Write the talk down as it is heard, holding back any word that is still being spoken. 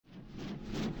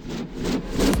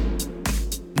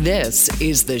This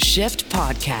is the Shift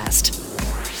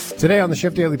Podcast. Today on the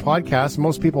Shift Daily Podcast,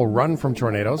 most people run from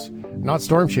tornadoes, not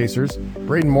storm chasers.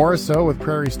 Braden Morrisseau with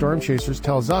Prairie Storm Chasers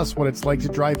tells us what it's like to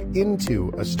drive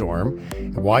into a storm,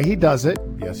 and why he does it.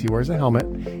 Yes, he wears a helmet,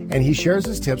 and he shares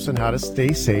his tips on how to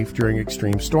stay safe during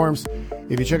extreme storms.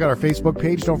 If you check out our Facebook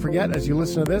page, don't forget, as you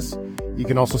listen to this, you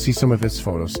can also see some of his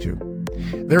photos too.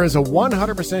 There is a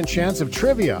 100% chance of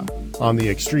trivia on the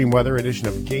extreme weather edition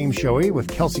of Game Showy with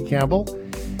Kelsey Campbell,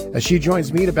 as she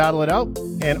joins me to battle it out.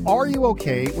 And are you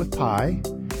okay with pie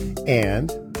and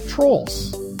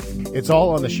trolls? It's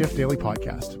all on the Shift Daily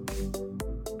Podcast.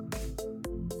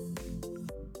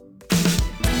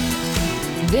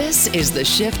 This is the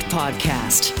Shift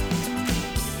Podcast.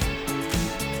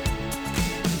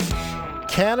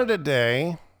 Canada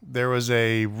Day, there was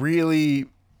a really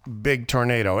big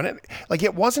tornado, and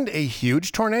it wasn't a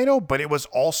huge tornado, but it was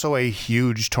also a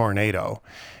huge tornado.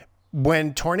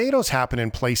 When tornadoes happen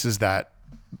in places that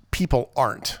people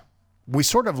aren't, we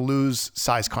sort of lose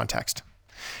size context.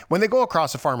 When they go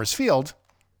across a farmer's field,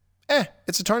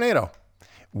 it's a tornado.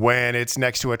 When it's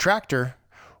next to a tractor,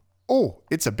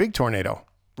 it's a big tornado,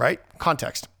 right?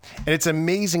 Context. And it's an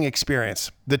amazing experience.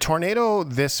 The tornado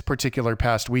this particular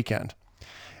past weekend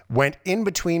went in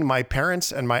between my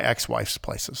parents' and my ex-wife's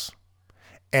places.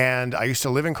 And I used to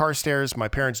live in Carstairs. My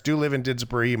parents do live in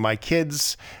Didsbury. My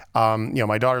kids,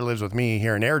 my daughter lives with me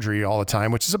here in Airdrie all the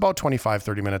time, which is about 25,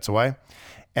 30 minutes away.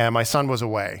 And my son was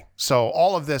away. So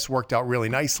all of this worked out really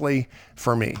nicely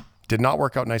for me. Did not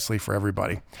work out nicely for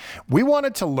everybody. We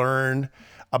wanted to learn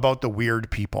about the weird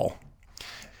people.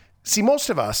 See, most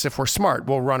of us, if we're smart,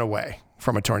 will run away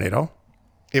from a tornado.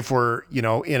 If we're,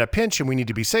 in a pinch and we need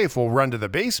to be safe, we'll run to the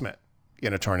basement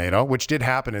in a tornado, which did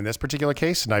happen in this particular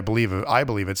case. And I believe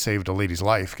it saved a lady's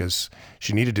life because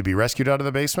she needed to be rescued out of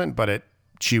the basement, but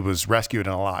she was rescued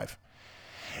and alive.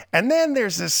 And then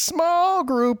there's this small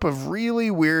group of really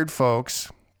weird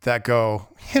folks that go,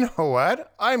 you know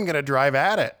what? I'm going to drive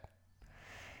at it.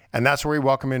 And that's where we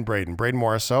welcome in Braden. Braden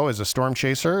Morrisseau is a storm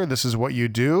chaser. This is what you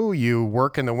do. You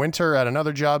work in the winter at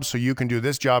another job so you can do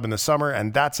this job in the summer,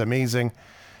 and that's amazing.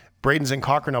 Braden's in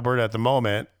Cochrane, Alberta at the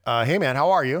moment. Hey, man,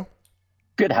 how are you?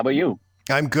 Good. How about you?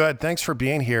 I'm good. Thanks for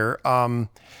being here.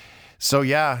 So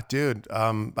yeah, dude,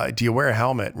 do you wear a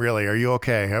helmet? Really? Are you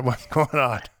okay? What's going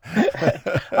on?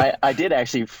 I did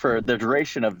actually. For the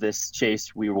duration of this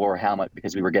chase, we wore a helmet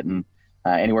because we were getting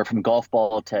anywhere from golf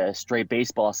ball to straight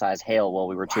baseball size hail while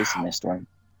we were chasing this storm.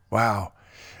 Wow.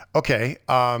 Okay.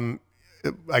 I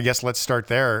guess let's start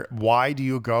there. Why do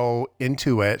you go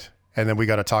into it? And then we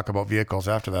got to talk about vehicles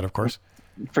after that, of course.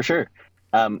 For sure.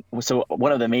 So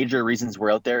one of the major reasons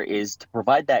we're out there is to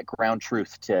provide that ground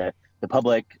truth to the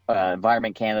public,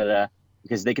 Environment Canada,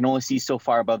 because they can only see so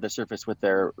far above the surface with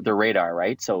their radar,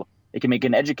 right? So they can make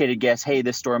an educated guess, hey,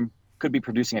 this storm could be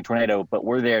producing a tornado, but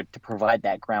we're there to provide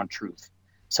that ground truth.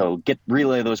 So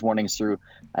relay those warnings through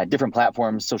different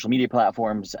platforms, social media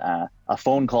platforms, a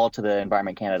phone call to the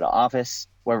Environment Canada office,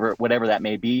 whatever that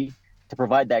may be, to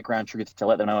provide that ground truth to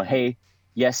let them know, hey,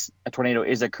 yes, a tornado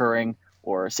is occurring,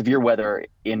 or severe weather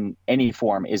in any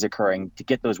form is occurring, to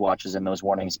get those watches and those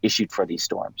warnings issued for these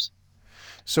storms.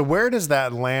 So where does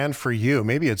that land for you?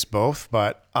 Maybe it's both,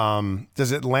 but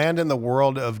does it land in the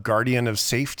world of guardian of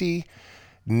safety,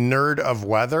 nerd of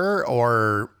weather,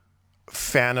 or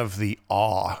fan of the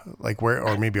awe?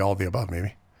 Or maybe all of the above,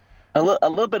 maybe? A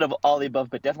little bit of all the above,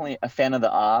 but definitely a fan of the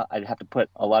awe. I'd have to put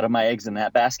a lot of my eggs in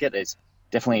that basket. It's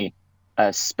definitely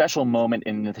a special moment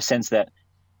in the sense that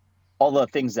all the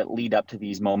things that lead up to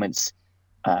these moments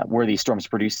where these storms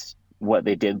produce what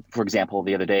they did, for example,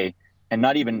 the other day, and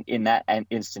not even in that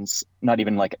instance, not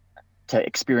even like to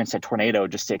experience a tornado,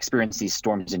 just to experience these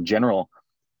storms in general,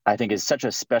 I think is such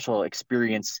a special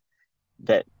experience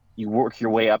that you work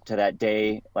your way up to that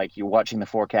day, like you're watching the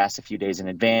forecast a few days in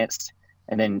advance,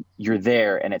 and then you're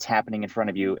there and it's happening in front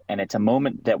of you, and it's a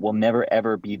moment that will never,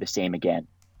 ever be the same again.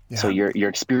 Yeah. So you're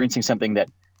experiencing something that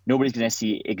nobody's going to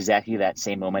see exactly that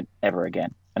same moment ever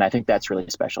again. And I think that's really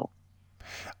special.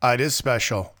 It is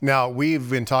special. Now, we've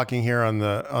been talking here on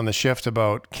the shift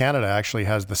about Canada actually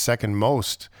has the second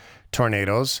most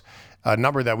tornadoes, a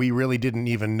number that we really didn't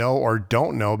even know or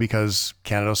don't know because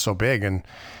Canada's so big. And,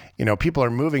 people are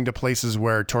moving to places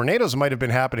where tornadoes might have been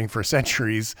happening for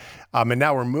centuries. And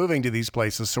now we're moving to these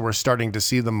places. So we're starting to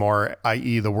see them more,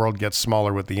 i.e. the world gets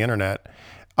smaller with the internet.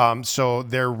 So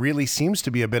there really seems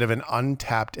to be a bit of an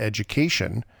untapped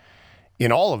education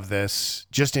in all of this,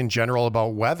 just in general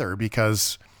about weather,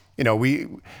 because,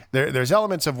 there's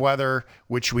elements of weather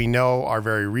which we know are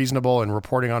very reasonable in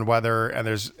reporting on weather, and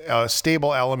there's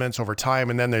stable elements over time.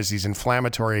 And then there's these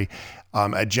inflammatory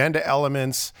agenda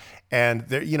elements. And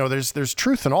there, there's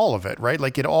truth in all of it, right?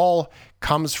 Like it all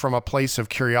comes from a place of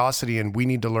curiosity, and we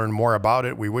need to learn more about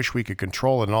it. We wish we could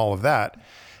control it and all of that.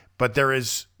 But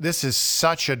this is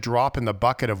such a drop in the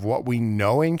bucket of what we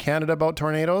know in Canada about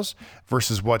tornadoes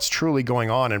versus what's truly going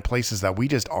on in places that we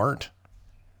just aren't.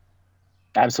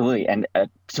 Absolutely. And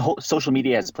social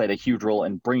media has played a huge role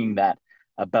in bringing that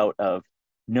about, of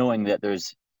knowing that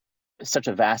there's such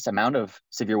a vast amount of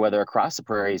severe weather across the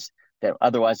prairies that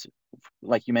otherwise,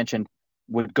 like you mentioned,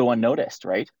 would go unnoticed,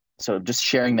 right? So just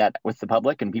sharing that with the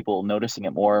public and people noticing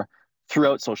it more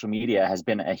throughout social media has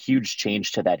been a huge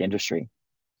change to that industry.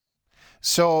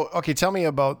 So, okay, tell me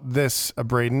about this,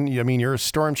 Braden. I mean, you're a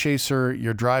storm chaser.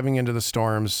 You're driving into the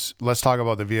storms. Let's talk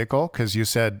about the vehicle, because you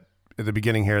said at the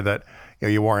beginning here that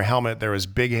you wore a helmet. There was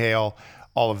big hail,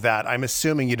 all of that. I'm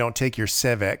assuming you don't take your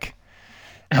Civic.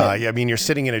 I mean, you're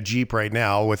sitting in a Jeep right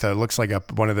now with looks like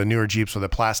one of the newer Jeeps with a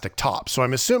plastic top. So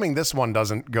I'm assuming this one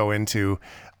doesn't go into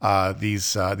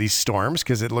these storms,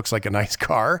 because it looks like a nice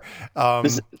car.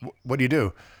 What do you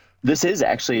do? This is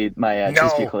actually my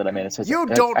chase vehicle that I'm in. You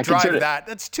don't drive that.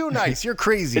 That's too nice. You're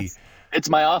crazy. It's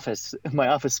my office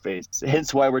space.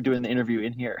 Hence why we're doing the interview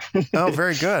in here. Oh,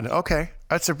 very good. Okay.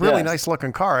 That's a really nice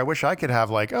looking car. I wish I could have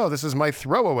this is my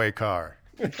throwaway car.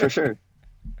 For sure.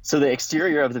 So the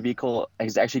exterior of the vehicle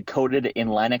is actually coated in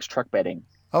Line-X truck bedding.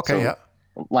 Okay,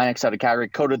 so Line-X out of Calgary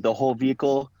coated the whole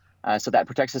vehicle, so that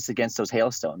protects us against those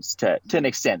hailstones to an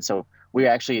extent. So we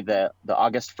actually, the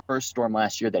August 1st storm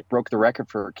last year that broke the record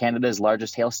for Canada's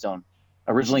largest hailstone,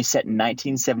 originally set in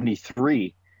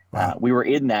 1973. Wow. We were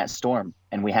in that storm,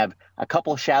 and we have a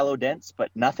couple shallow dents,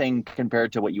 but nothing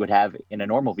compared to what you would have in a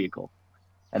normal vehicle.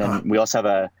 And then we also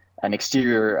have an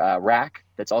exterior rack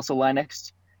that's also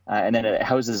Line-X, and then it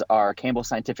houses our Campbell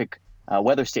Scientific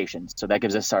weather station. So that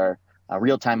gives us our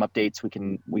real-time updates.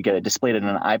 We get it displayed on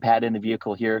an iPad in the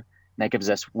vehicle here, and that gives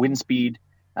us wind speed,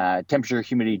 temperature,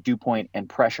 humidity, dew point, and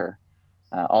pressure,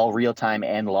 all real-time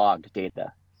and logged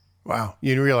data. Wow.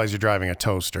 You realize you're driving a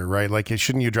toaster, right? Like,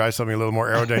 shouldn't you drive something a little more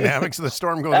aerodynamic so the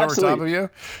storm goes over top of you?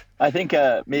 I think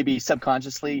maybe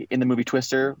subconsciously in the movie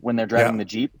Twister, when they're driving the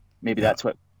Jeep, maybe that's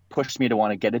what pushed me to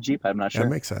want to get a Jeep. I'm not sure. That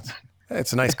makes sense.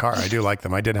 It's a nice car. I do like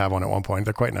them. I did have one at one point.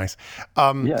 They're quite nice.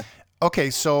 Okay.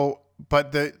 So,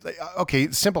 but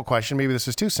simple question. Maybe this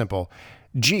is too simple.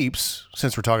 Jeeps,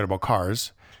 since we're talking about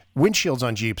cars, windshields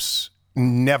on Jeeps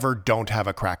never don't have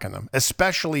a crack in them,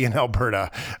 especially in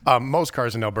Alberta. Most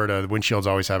cars in Alberta, the windshields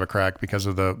always have a crack because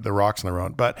of the rocks in the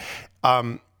road. But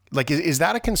is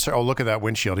that a concern? Oh, look at that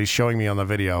windshield. He's showing me on the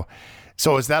video.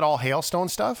 So is that all hailstone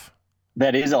stuff?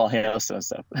 That is all hailstone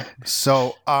stuff.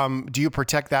 So do you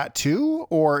protect that too?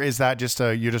 Or is that just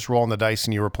you're just rolling the dice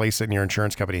and you replace it and your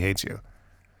insurance company hates you?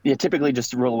 Yeah, typically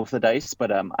just roll with the dice,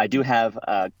 but I do have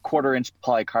a 1/4-inch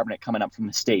polycarbonate coming up from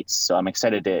the States, so I'm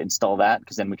excited to install that,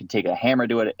 because then we can take a hammer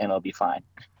to it and it'll be fine.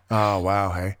 Oh, wow.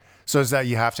 Hey, so is that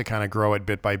you have to kind of grow it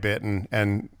bit by bit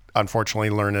and unfortunately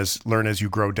learn as you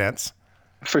grow dents?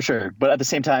 For sure, but at the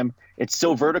same time, it's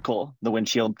so vertical, the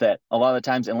windshield, that a lot of the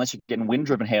times, unless you're getting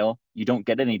wind-driven hail, you don't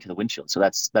get any to the windshield. So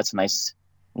that's a nice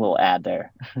little ad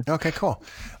there. Okay, cool.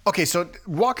 Okay, so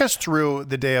walk us through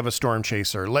the day of a storm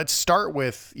chaser. Let's start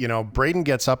with, Braden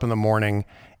gets up in the morning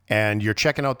and you're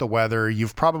checking out the weather.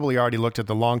 You've probably already looked at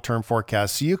the long-term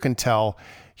forecast, so you can tell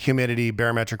humidity,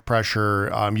 barometric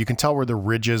pressure. You can tell where the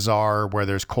ridges are, where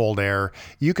there's cold air.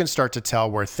 You can start to tell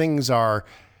where things are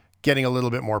getting a little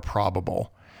bit more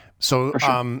probable. So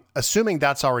sure. Assuming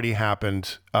that's already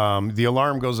happened, the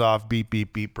alarm goes off, beep,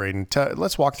 beep, beep, Braden.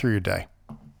 Let's walk through your day.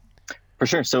 For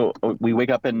sure. So we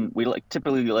wake up and we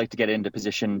typically like to get into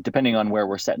position, depending on where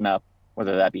we're setting up,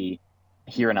 whether that be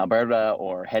here in Alberta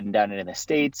or heading down into the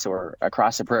States or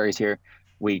across the prairies here.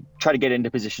 We try to get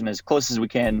into position as close as we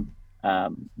can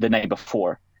the night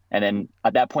before. And then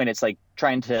at that point, it's like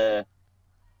trying to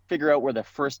figure out where the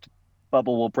first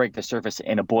bubble will break the surface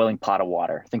in a boiling pot of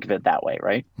water. Think of it that way,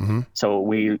 right? Mm-hmm. So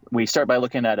we start by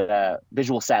looking at a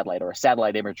visual satellite or a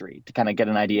satellite imagery to kind of get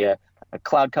an idea, a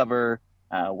cloud cover,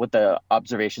 what the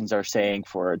observations are saying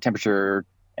for temperature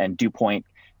and dew point.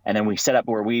 And then we set up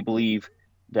where we believe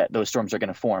that those storms are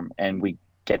going to form, and we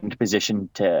get into position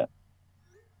to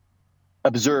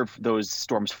observe those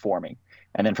storms forming.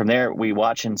 And then from there, we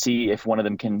watch and see if one of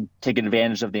them can take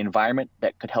advantage of the environment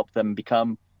that could help them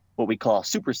become what we call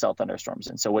supercell thunderstorms.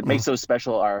 And so what makes those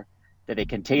special are that they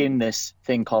contain this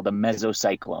thing called a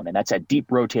mesocyclone, and that's a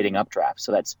deep rotating updraft.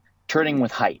 So that's turning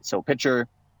with height. So picture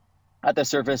at the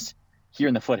surface here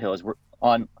in the foothills, we're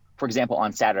on, for example,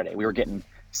 on Saturday, we were getting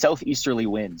southeasterly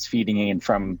winds feeding in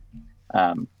from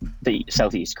the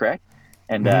southeast, correct?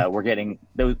 And we're getting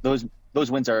those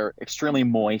winds are extremely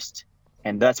moist,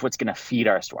 and that's what's going to feed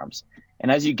our storms.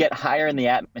 And as you get higher in the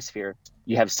atmosphere,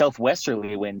 you have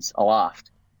southwesterly winds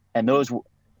aloft, and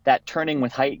that turning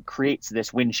with height creates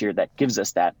this wind shear that gives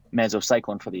us that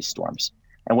mesocyclone for these storms.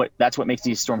 And that's what makes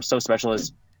these storms so special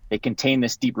is they contain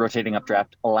this deep rotating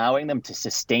updraft, allowing them to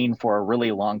sustain for a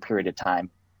really long period of time,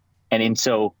 and in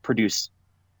so produce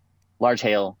large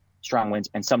hail, strong winds,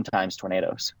 and sometimes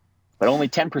tornadoes. But only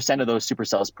 10% of those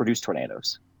supercells produce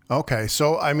tornadoes. Okay,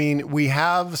 so I mean, we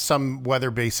have some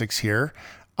weather basics here.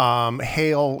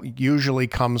 Hail usually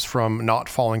comes from not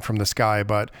falling from the sky,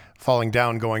 but falling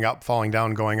down, going up, falling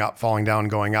down, going up, falling down,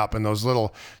 going up. And those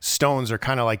little stones are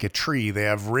kind of like a tree. They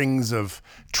have rings of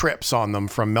trips on them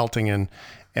from melting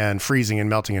and freezing and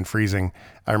melting and freezing.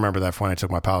 I remember that from when I took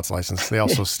my pilot's license. They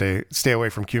also stay away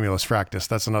from cumulus fractus.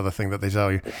 That's another thing that they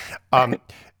tell you.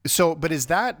 But is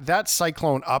that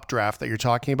cyclone updraft that you're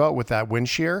talking about with that wind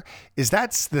shear, is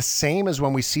that the same as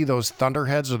when we see those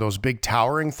thunderheads or those big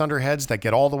towering thunderheads that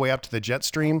get all the way up to the jet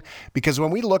stream? Because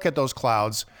when we look at those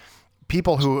clouds,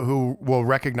 people who will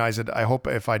recognize it, I hope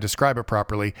if I describe it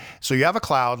properly. So you have a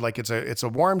cloud, like it's a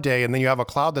warm day, and then you have a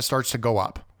cloud that starts to go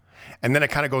up. And then it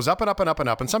kind of goes up and up and up and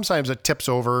up. And sometimes it tips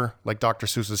over like Dr.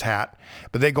 Seuss's hat.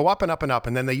 But they go up and up and up.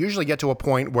 And then they usually get to a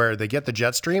point where they get the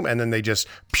jet stream and then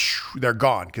they're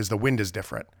gone because the wind is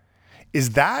different.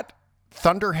 Is that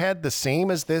thunderhead the same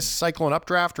as this cyclone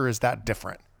updraft, or is that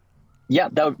different? Yeah,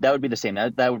 that would be the same.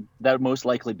 That would most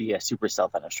likely be a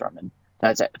supercell thunderstorm. And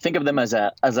think of them as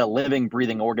a living,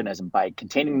 breathing organism. By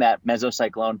containing that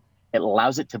mesocyclone, it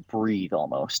allows it to breathe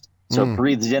almost. So it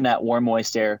breathes in that warm,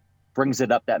 moist air, brings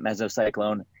it up that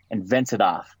mesocyclone, and vents it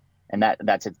off. And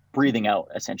that's it breathing out,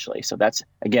 essentially. So that's,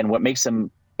 again, what makes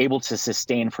them able to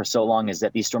sustain for so long is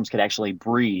that these storms could actually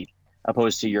breathe,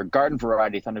 opposed to your garden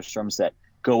variety thunderstorms that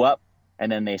go up and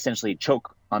then they essentially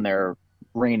choke on their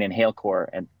rain and hail core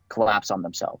and collapse on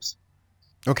themselves.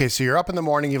 Okay, so you're up in the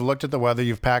morning, you've looked at the weather,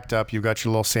 you've packed up, you've got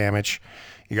your little sandwich,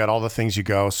 you got all the things you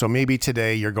go. So maybe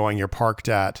today you're parked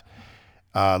at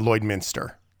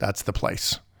Lloydminster. That's the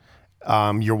place.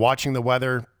 You're watching the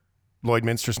weather.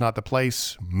 Lloydminster's not the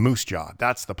place. Moose Jaw,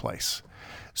 that's the place.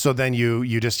 So then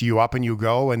you up and you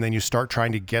go, and then you start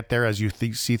trying to get there as you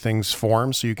see things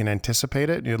form, so you can anticipate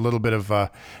it. A little bit of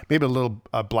maybe a little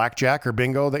blackjack or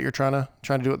bingo that you're trying to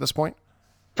do at this point.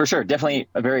 For sure, definitely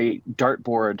a very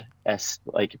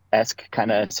dartboard-esque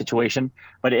kind of situation.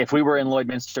 But if we were in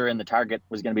Lloydminster and the target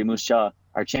was going to be Moose Jaw,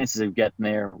 our chances of getting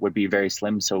there would be very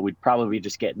slim. So we'd probably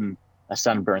just getting a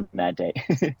sunburn that day.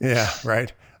 Yeah,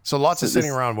 right. So lots of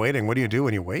sitting around waiting. What do you do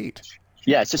when you wait?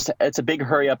 Yeah, it's a big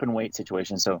hurry up and wait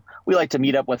situation. So we like to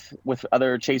meet up with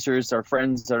other chasers or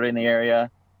friends that are in the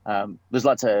area.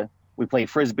 We play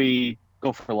Frisbee,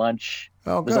 go for lunch.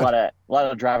 Oh, There's good. a lot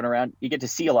of driving around. You get to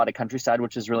see a lot of countryside,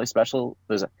 which is really special.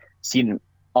 Seen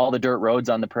all the dirt roads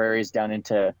on the prairies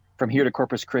from here to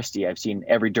Corpus Christi. I've seen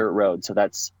every dirt road. So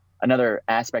that's another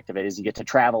aspect of it, is you get to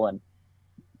travel and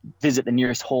visit the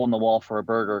nearest hole in the wall for a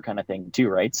burger kind of thing too,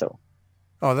 right? So,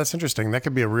 oh, that's interesting. That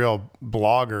could be a real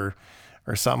blog or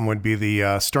something. Would be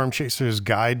the Storm Chaser's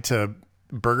Guide to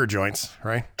Burger Joints,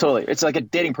 right? Totally. It's like a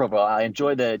dating profile. I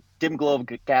enjoy the dim glow of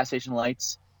gas station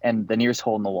lights and the nearest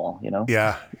hole in the wall,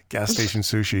 Yeah, gas station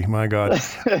sushi. My God.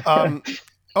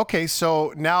 Okay,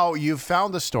 so now you've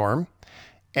found the storm,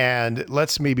 and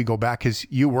let's maybe go back, because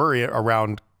you were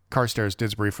around Carstairs,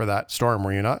 Didsbury for that storm,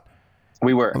 were you not?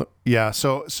 We were. Yeah.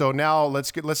 So now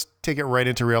let's take it right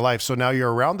into real life. So now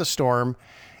you're around the storm.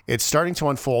 It's starting to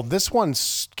unfold. This one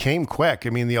came quick. I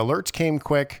mean, the alerts came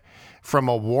quick from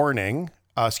a warning,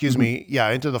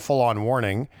 into the full on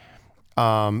warning,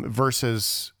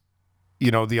 versus, the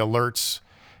alerts.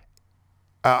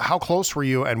 How close were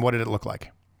you, and what did it look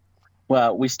like?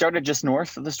 Well, we started just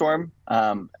north of the storm,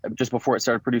 just before it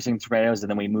started producing tornadoes,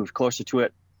 and then we moved closer to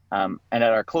it. And at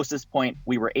our closest point,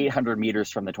 we were 800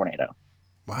 meters from the tornado.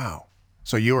 Wow.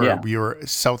 So you were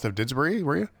south of Didsbury,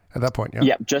 were you at that point? Yeah.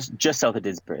 Yeah, just south of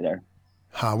Didsbury there.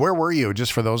 Where were you?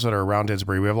 Just for those that are around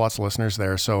Didsbury, we have lots of listeners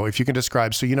there. So if you can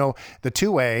describe, the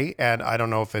 2A, and I don't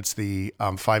know if it's the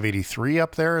 583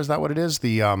 up there. Is that what it is?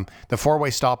 The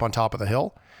four-way stop on top of the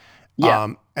hill. Yeah.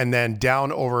 And then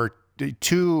down over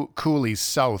to Cooley's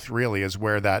south really is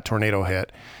where that tornado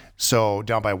hit. So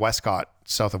down by Westcott,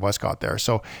 south of Westcott there.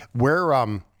 So where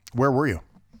were you?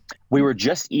 We were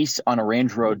just east on a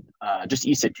range road, just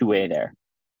east at 2A there.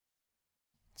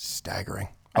 Staggering.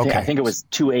 Okay. I think it was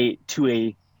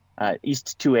 2A,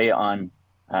 east 2A on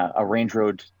a range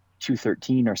road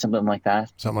 213 or something like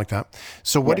that. Something like that.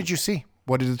 So what did you see?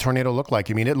 What did the tornado look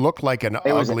like? I mean, it looked like an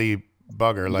ugly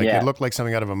bugger. It looked like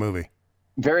something out of a movie.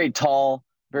 Very tall,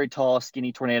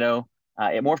 skinny tornado.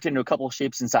 It morphed into a couple of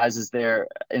shapes and sizes there.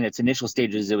 In its initial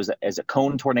stages, it was as a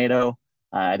cone tornado.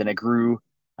 Then it grew,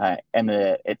 and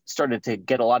it started to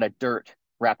get a lot of dirt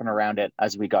wrapping around it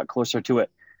as we got closer to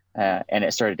it, and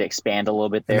it started to expand a little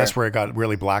bit there. And that's where it got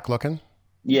really black looking?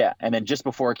 Yeah, and then just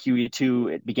before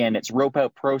QE2, it began its rope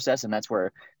out process, and that's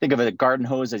where, think of it as a garden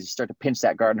hose. As you start to pinch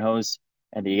that garden hose,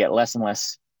 and you get less and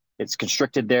less, it's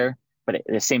constricted there. But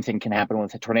the same thing can happen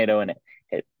with a tornado, and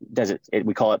it does it.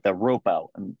 We call it the rope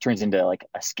out, and turns into like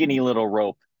a skinny little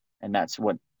rope, and that's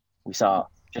what we saw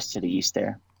just to the east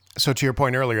there. So to your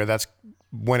point earlier, that's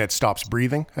when it stops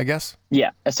breathing, I guess? Yeah,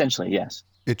 essentially, yes.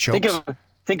 It chokes.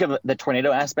 Think of the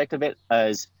tornado aspect of it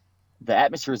as the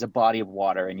atmosphere is a body of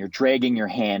water, and you're dragging your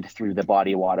hand through the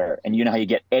body of water. And you know how you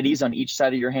get eddies on each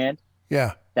side of your hand?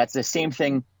 Yeah. That's the same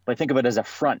thing, but think of it as a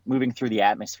front moving through the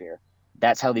atmosphere.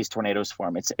 That's how these tornadoes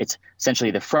form. It's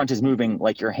essentially the front is moving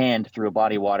like your hand through a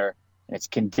body of water, and it's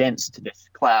condensed to this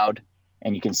cloud,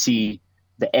 and you can see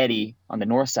the eddy on the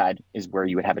north side is where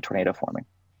you would have a tornado forming.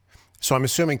 So I'm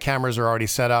assuming cameras are already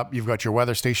set up. You've got your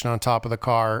weather station on top of the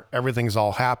car. Everything's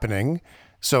all happening.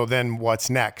 So then what's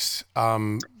next?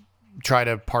 Try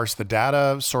to parse the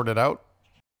data, sort it out?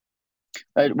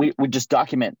 We just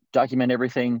document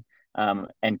everything,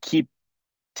 and keep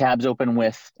tabs open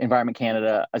with Environment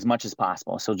Canada as much as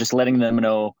possible. So just letting them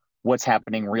know what's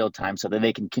happening real time so that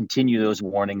they can continue those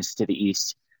warnings to the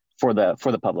east for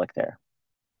the public there.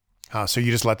 So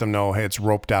you just let them know, hey, it's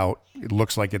roped out. It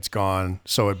looks like it's gone.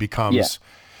 So it becomes,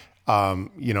 the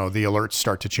alerts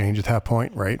start to change at that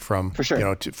point, right? From, for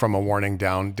sure. From a warning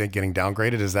down, getting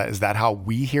downgraded. Is that how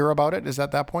we hear about it? Is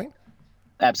that point?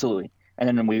 Absolutely.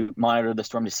 And then we monitor the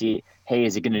storm to see, hey,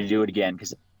 is it going to do it again?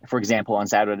 Because, for example, on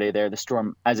Saturday there, the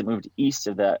storm, as it moved east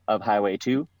of Highway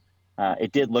 2,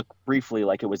 it did look briefly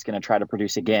like it was going to try to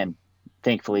produce again.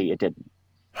 Thankfully, it didn't.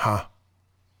 Huh.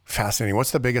 Fascinating.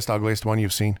 What's the biggest, ugliest one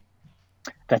you've seen?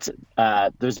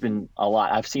 There's been a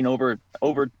lot. I've seen over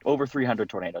 300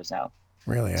 tornadoes now.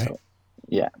 Really? So,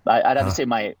 yeah, I'd have to say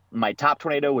my top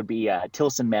tornado would be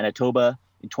Tilson, Manitoba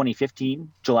in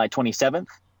 2015, July 27th.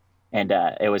 And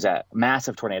it was a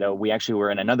massive tornado. We actually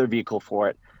were in another vehicle for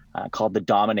it called the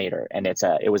Dominator. And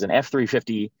it was an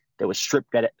F-350 that was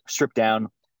stripped down.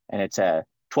 And it's a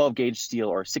 12 gauge steel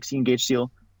or 16 gauge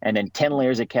steel. And then 10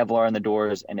 layers of Kevlar on the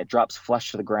doors, and it drops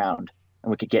flush to the ground. And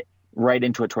we could get right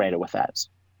into a tornado with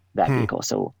that vehicle.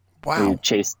 So wow. We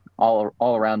chased all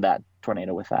around that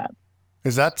tornado with that.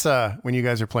 Is that when you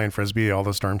guys are playing Frisbee, all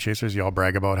the storm chasers, you all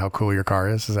brag about how cool your car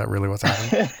is? Is that really what's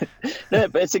happening?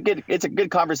 But it's a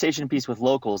good conversation piece with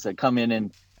locals that come in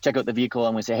and check out the vehicle,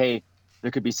 and we say, hey,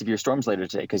 there could be severe storms later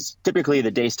today, because typically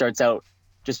the day starts out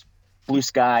just blue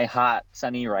sky, hot,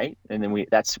 sunny, right? And then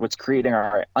that's what's creating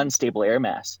our unstable air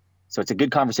mass. So it's a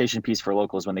good conversation piece for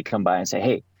locals when they come by and say,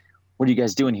 hey, what are you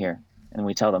guys doing here? And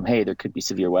we tell them, hey, there could be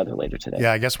severe weather later today.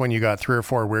 Yeah, I guess when you got 3 or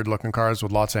 4 weird looking cars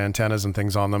with lots of antennas and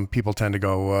things on them, people tend to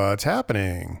go, what's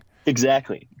happening?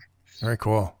 Exactly. Very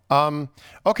cool.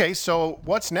 Okay, so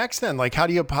what's next then? Like, how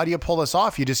do you pull this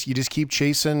off? You just keep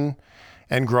chasing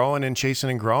and growing and chasing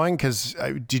and growing? Because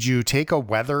did you take a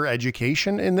weather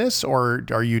education in this, or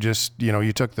are you just,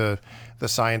 you took the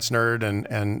science nerd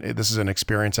and this is an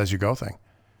experience as you go thing?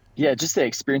 Yeah, just the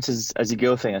experiences as you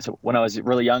go thing. So when I was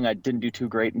really young, I didn't do too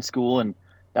great in school, and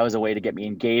that was a way to get me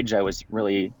engaged. I was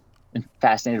really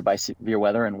fascinated by severe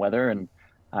weather. And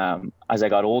as I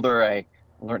got older, I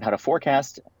learned how to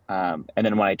forecast. And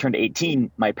then when I turned 18,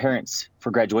 my parents,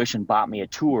 for graduation, bought me a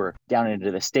tour down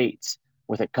into the States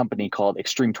with a company called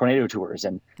Extreme Tornado Tours.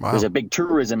 And wow. There's a big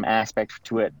tourism aspect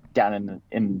to it down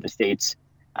in the States,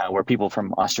 where people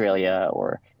from Australia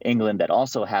or England that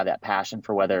also have that passion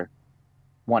for weather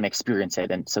want to experience it,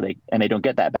 and they don't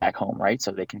get that back home, right?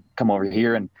 So they can come over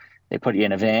here and they put you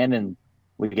in a van, and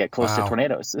we get close to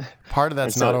tornadoes. Part of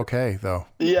that's not okay, though.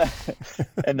 Yeah.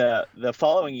 And the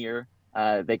following year,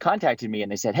 they contacted me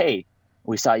and they said, hey,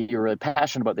 we saw you were really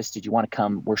passionate about this. Did you want to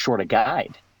come? We're short a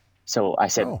guide. So I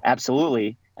said,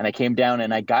 absolutely. And I came down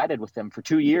and I guided with them for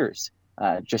 2 years,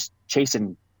 just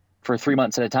chasing for 3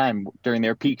 months at a time during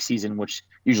their peak season, which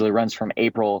usually runs from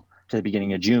April to the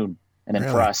beginning of June. And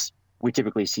then for us, we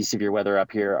typically see severe weather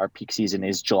up here. Our peak season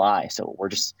is July. So we're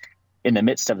just in the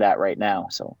midst of that right now.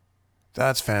 So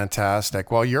that's fantastic.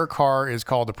 Well, your car is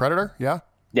called the Predator. Yeah.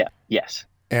 Yeah. Yes.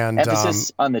 And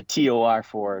emphasis on the TOR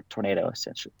for tornado,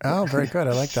 essentially. Oh, very good.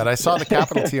 I like that. I saw the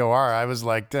capital TOR. I was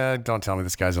like, don't tell me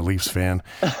this guy's a Leafs fan.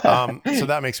 So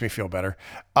that makes me feel better.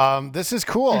 This is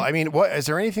cool. I mean, is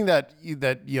there anything that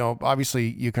obviously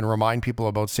you can remind people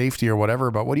about safety or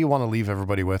whatever, but what do you want to leave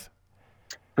everybody with?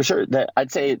 For sure. That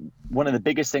I'd say one of the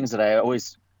biggest things that I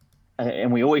always,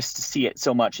 and we always see it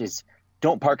so much, is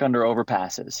don't park under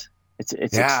overpasses. It's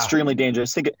extremely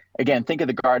dangerous. Think of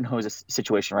the garden hose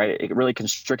situation, right? It really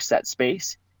constricts that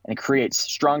space and it creates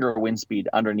stronger wind speed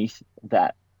underneath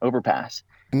that overpass.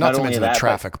 Not to mention the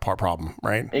traffic problem,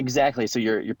 right? Exactly. So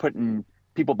you're putting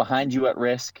people behind you at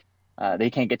risk. They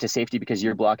can't get to safety because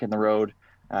you're blocking the road.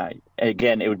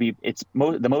 Again, it's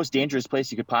the most dangerous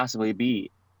place you could possibly be,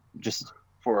 just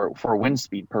for wind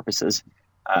speed purposes.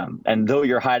 And though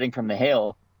you're hiding from the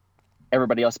hail,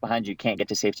 everybody else behind you can't get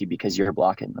to safety because you're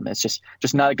blocking them. It's just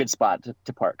not a good spot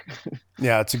to park.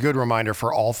 Yeah, it's a good reminder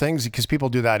for all things, because people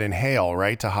do that in hail,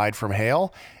 right? To hide from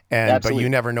hail. But you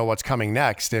never know what's coming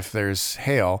next if there's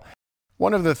hail.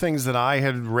 One of the things that I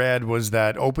had read was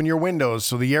that open your windows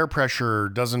so the air pressure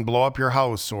doesn't blow up your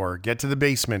house, or get to the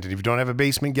basement. And if you don't have a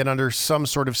basement, get under some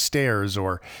sort of stairs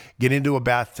or get into a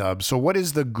bathtub. So what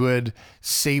is the good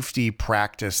safety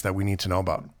practice that we need to know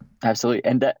about? Absolutely.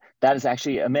 And that is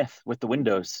actually a myth with the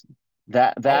windows.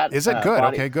 Is it good?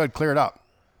 Okay, good. Clear it up.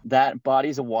 That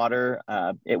bodies of water,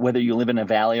 whether you live in a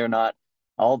valley or not,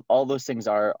 all those things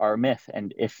are a myth.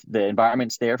 And if the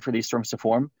environment's there for these storms to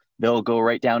form, they'll go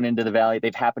right down into the valley.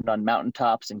 They've happened on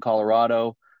mountaintops in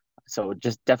Colorado. So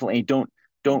just definitely don't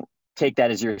take that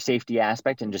as your safety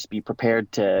aspect, and just be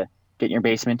prepared to get in your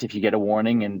basement if you get a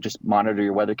warning, and just monitor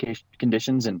your weather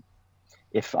conditions. And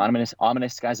if ominous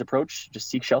skies approach,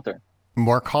 just seek shelter.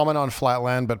 More common on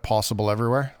flatland, but possible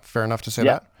everywhere. Fair enough to say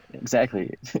that?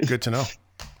 Exactly. Good to know.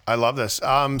 I love this.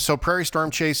 So Prairie Storm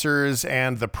Chasers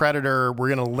and The Predator,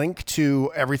 we're going to link to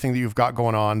everything that you've got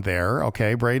going on there.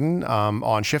 Okay, Braden, on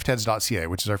shiftheads.ca,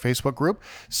 which is our Facebook group.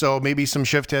 So maybe some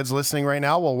shift heads listening right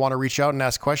now will want to reach out and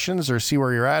ask questions, or see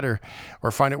where you're at, or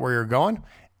find out where you're going.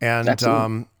 And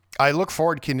I look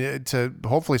forward to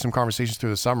hopefully some conversations through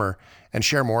the summer and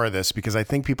share more of this, because I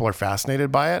think people are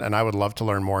fascinated by it, and I would love to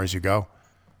learn more as you go.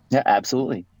 Yeah,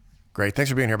 absolutely. Great. Thanks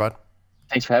for being here, bud.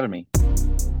 Thanks for having me.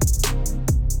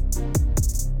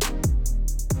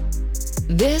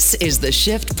 This is the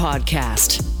Shift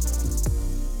Podcast.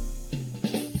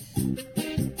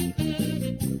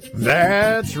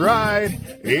 That's right.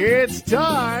 It's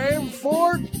time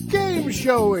for Game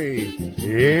Showy.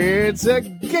 It's a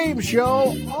game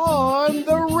show on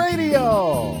the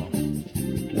radio.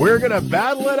 We're going to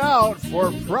battle it out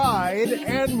for pride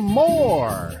and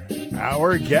more.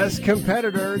 Our guest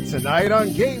competitor tonight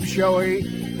on Game Showy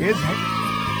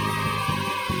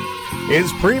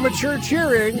is premature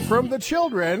cheering from the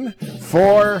children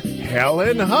for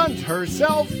Helen Hunt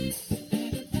herself,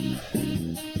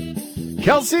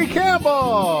 Kelsey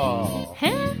Campbell.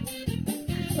 Huh?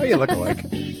 Oh, you look alike.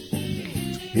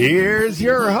 Here's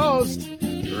your host,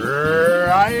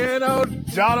 Ryan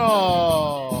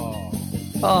O'Donnell.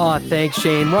 Oh, thanks,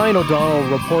 Shane. Ryan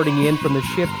O'Donnell reporting in from the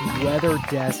Shift Weather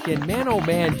Desk. And man, oh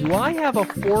man, do I have a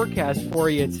forecast for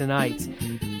you tonight.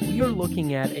 We are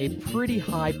looking at a pretty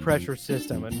high pressure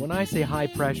system. And when I say high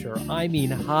pressure, I mean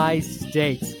high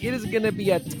stakes. It is going to be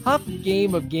a tough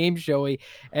game of Game Showy,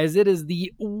 as it is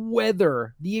the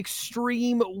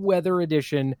extreme weather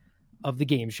edition of the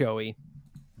Game Showy.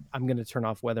 I'm going to turn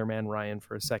off Weatherman Ryan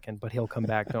for a second, but he'll come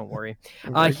back. Don't worry.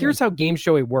 Here's how Game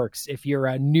Showy works if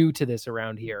you're new to this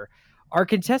around here. Our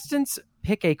contestants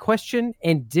pick a question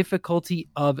and difficulty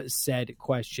of said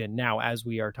question. Now, as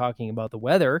we are talking about the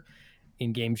weather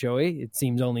in Game Showy, it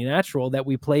seems only natural that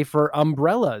we play for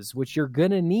umbrellas, which you're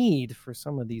going to need for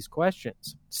some of these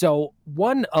questions. So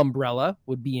 1 umbrella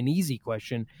would be an easy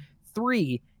question.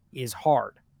 3 is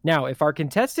hard. Now, if our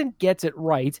contestant gets it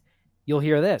right, you'll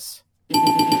hear this.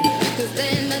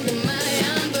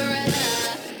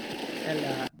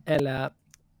 Ella.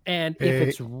 And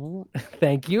if it's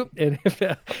thank you, and if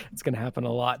it's going to happen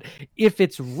a lot. If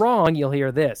it's wrong, you'll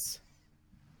hear this.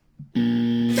 A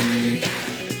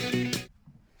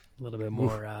little bit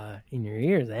more in your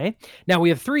ears, eh? Now we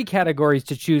have 3 categories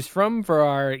to choose from for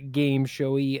our Game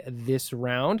Showy this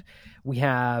round. We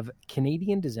have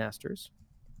Canadian disasters,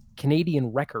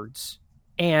 Canadian records,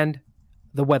 and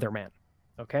the weatherman.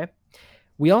 Okay.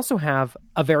 We also have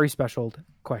a very special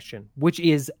question, which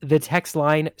is the text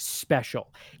line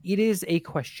special. It is a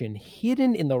question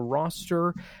hidden in the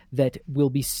roster that will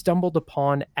be stumbled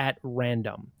upon at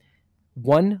random.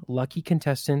 1 lucky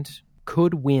contestant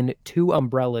could win 2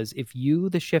 umbrellas if you,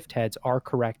 the shift heads, are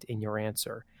correct in your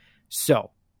answer. So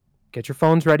get your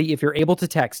phones ready. If you're able to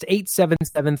text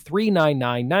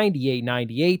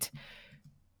 877-399-9898.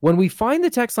 When we find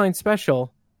the text line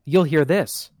special, you'll hear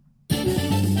this.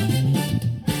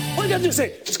 All you have to say,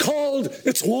 it's cold,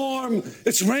 it's warm,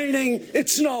 it's raining,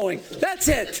 it's snowing. That's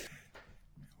it.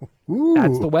 Ooh.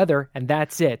 That's the weather, and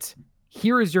that's it.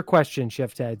 Here is your question,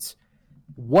 shift heads.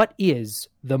 What is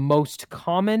the most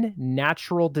common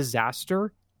natural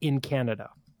disaster in Canada?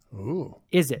 Ooh.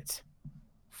 Is it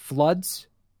floods,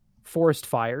 forest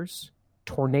fires,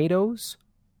 tornadoes,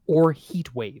 or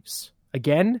heat waves?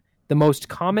 Again, the most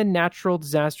common natural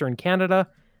disaster in Canada: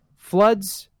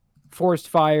 floods, forest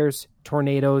fires,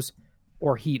 tornadoes,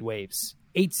 or heat waves.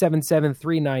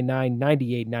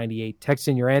 877-399-9898. Text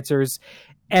in your answers.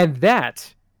 And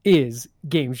that is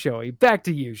Game Showy. Back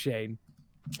to you, Shane.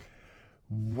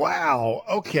 Wow.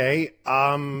 Okay.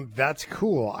 That's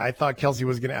cool. I thought Kelsey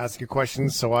was going to ask a question,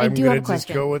 so I'm do going have to a just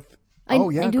question. go with. I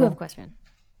do go. have a question.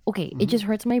 Okay, it just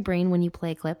hurts my brain when you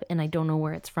play a clip and I don't know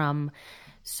where it's from.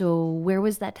 So where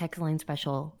was that text line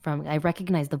special from? I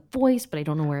recognize the voice, but I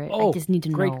don't know where it. I just need to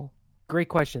know. Great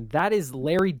question. That is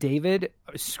Larry David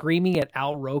screaming at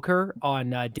Al Roker on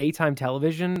daytime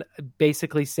television,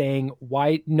 basically saying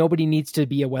why nobody needs to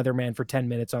be a weatherman for 10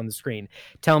 minutes on the screen.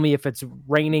 Tell me if it's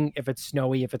raining, if it's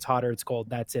snowy, if it's hot or it's cold.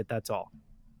 That's it. That's all.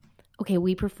 Okay,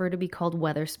 we prefer to be called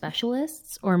weather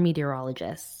specialists or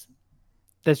meteorologists.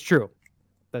 That's true.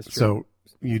 That's true. So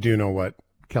you do know what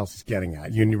Kelsey's getting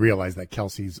at. You realize that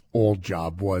Kelsey's old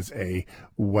job was a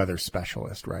weather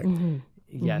specialist, right? Mm-hmm.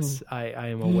 Yes, I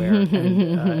am aware.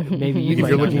 And, maybe you If might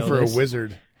you're not looking know for this, a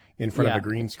wizard in front of Yeah. a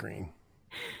green screen.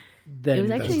 then It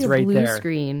was actually that's a right blue there.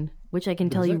 screen, which I can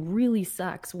tell you really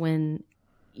sucks when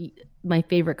my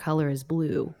favorite color is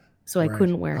blue. So I Right.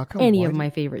 couldn't wear How come? any Why of do- my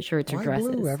favorite shirts or Why dresses.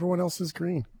 blue? Everyone else is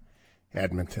green.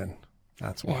 Edmonton.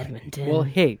 That's why. Edmonton. Well,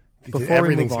 hey, before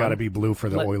Everything's we move got on, to be blue for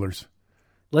the let- Oilers.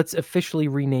 let's officially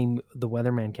rename the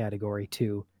weatherman category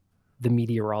to the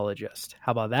meteorologist.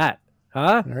 How about that?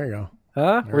 Huh? There you go.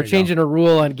 Huh? There We're you changing a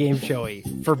rule on Game Showy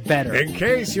for better. In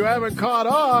case you haven't caught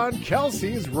on,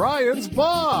 Kelsey's Ryan's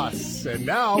boss, and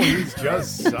now he's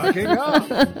just sucking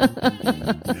up.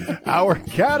 Our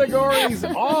categories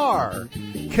are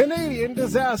Canadian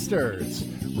disasters,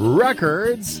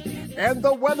 records, and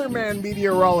the weatherman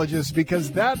meteorologist,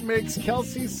 because that makes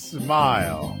Kelsey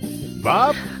smile.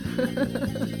 Bob?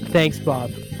 Thanks,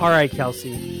 Bob. All right,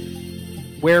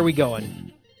 Kelsey. Where are we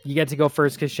going? You get to go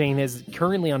first because Shane is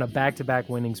currently on a back-to-back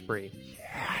winning spree,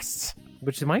 Yes.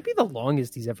 which might be the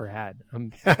longest he's ever had.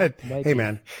 Hey,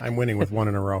 man, I'm winning with one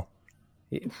in a row.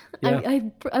 Yeah,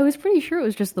 I was pretty sure it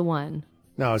was just the one.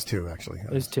 No, it's two, actually.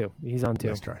 there's two. He's on two.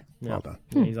 Nice try. Yeah. Well done.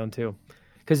 Yeah, he's on two.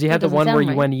 Because you had That the doesn't one where sound you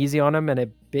right. went easy on him and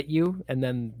it bit you, and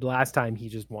then the last time he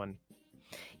just won.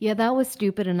 Yeah, that was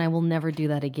stupid, and I will never do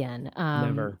that again.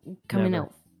 Never. Coming Never.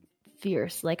 out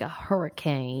fierce like a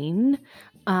hurricane.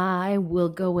 I will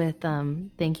go with,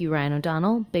 thank you, Ryan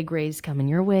O'Donnell. Big raise coming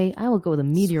your way. I will go with a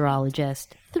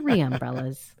meteorologist. 3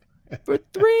 umbrellas. For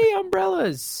 3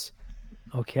 umbrellas.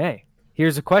 Okay.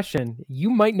 Here's a question.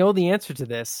 You might know the answer to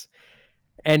this,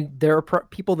 and there are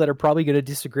people that are probably going to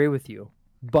disagree with you.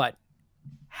 But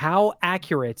how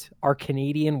accurate are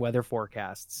Canadian weather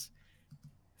forecasts?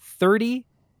 30,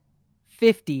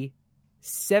 50,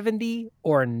 70,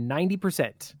 or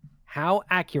 90%? How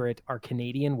accurate are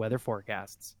Canadian weather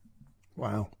forecasts?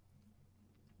 Wow.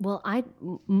 Well,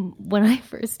 when I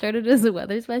first started as a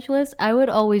weather specialist, I would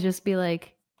always just be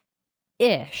like,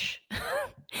 ish.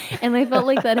 And I felt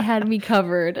like that had me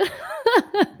covered.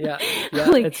 Yeah,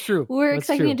 Like, that's true. We're That's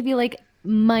expecting true. it to be like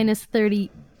minus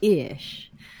 30-ish.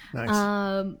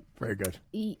 Nice. Very good.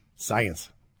 Science.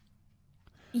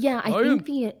 Yeah, I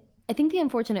think the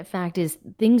unfortunate fact is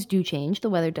things do change. The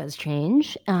weather does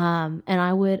change. And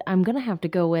I'm going to have to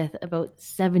go with about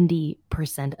 70%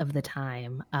 of the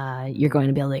time. You're going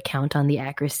to be able to count on the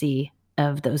accuracy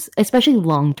of those, especially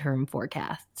long-term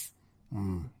forecasts.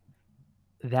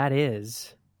 That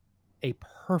is a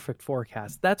perfect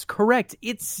forecast. That's correct.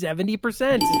 It's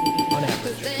 70% on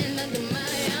average.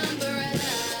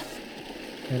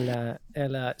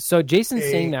 So Jason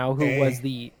Singh now, who was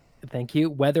the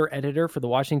weather editor for the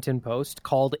Washington Post,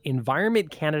 called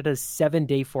Environment Canada's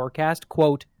 7-day forecast,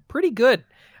 quote, pretty good,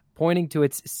 pointing to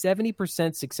its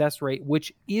 70% success rate,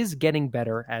 which is getting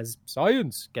better as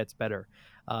science gets better.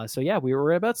 So yeah, we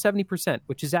were at about 70%,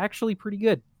 which is actually pretty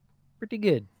good. Pretty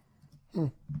good.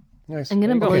 Nice. I'm going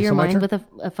to blow Okay, your so my mind turn? with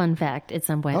a fun fact at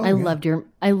some point. Oh, I yeah.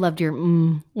 loved your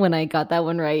when I got that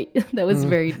one right. That was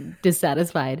very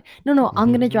dissatisfied. No, I'm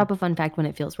going to drop a fun fact when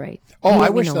it feels right. Oh, You I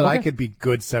let me wish know, that I okay? could be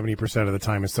good 70% of the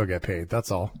time and still get paid.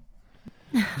 That's all.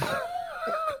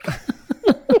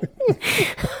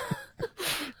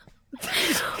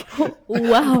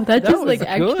 Wow, that just was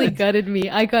actually good. gutted me.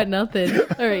 I got nothing.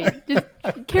 All right, just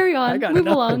carry on. got Move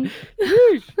nothing. along.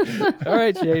 All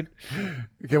right, Shane.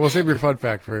 Okay, we'll save your fun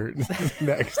fact for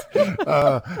next.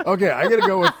 Okay, I'm going to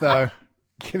go with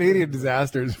Canadian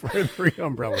disasters for 3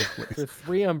 umbrellas, please. For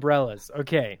 3 umbrellas.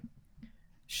 Okay.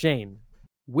 Shane,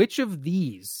 Which of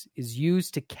these is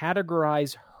used to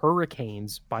categorize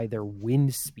hurricanes by their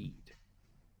wind speed?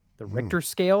 The Richter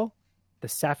scale, the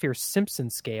Saffir-Simpson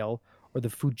scale, or the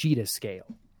Fujita scale?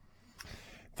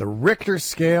 The Richter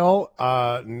scale,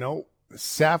 no.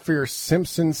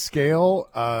 Saffir-Simpson scale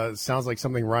sounds like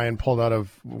something Ryan pulled out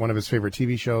of one of his favorite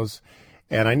TV shows.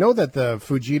 And I know that the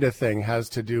Fujita thing has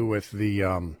to do with the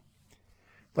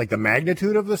like the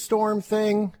magnitude of the storm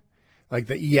thing, like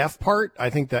the EF part. I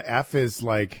think the F is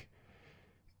like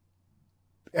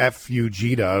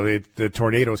Fujita, the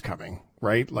tornado's coming,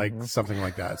 right? Like something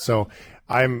like that. So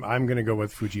I'm going to go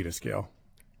with Fujita scale.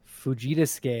 Fujita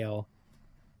scale.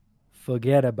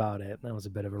 Forget about it. That was a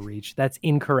bit of a reach. That's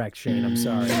incorrect, Shane. I'm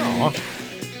sorry.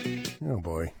 Oh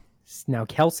boy. Now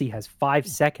Kelsey has 5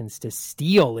 seconds to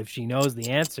steal if she knows the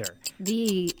answer.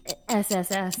 The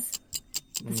SSS,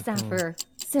 the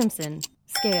Saffir-Simpson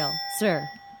scale, sir.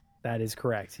 That is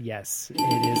correct. Yes,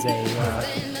 it is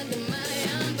a.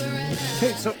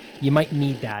 Okay, so You might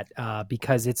need that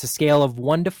because it's a scale of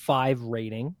 1 to 5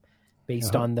 rating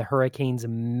based on the hurricane's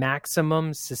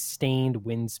maximum sustained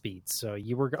wind speed. So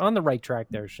you were on the right track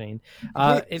there, Shane.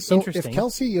 It's so interesting. if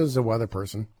Kelsey is a weather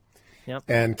person, Yep.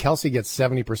 and Kelsey gets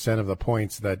 70% of the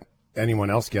points that anyone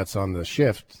else gets on the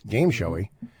shift game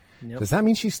showy, does that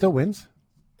mean she still wins?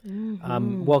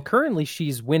 Well, currently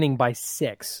she's winning by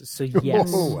 6. So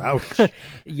yes. Whoa, ouch.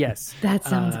 Yes. That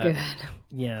sounds good.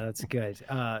 Yeah, that's good.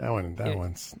 That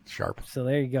one's sharp. So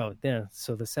there you go. Yeah.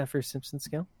 So the Saffir-Simpson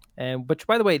scale. And which,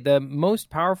 by the way, the most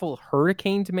powerful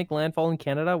hurricane to make landfall in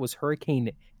Canada was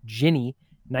Hurricane Ginny,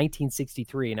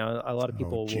 1963. Now, a lot of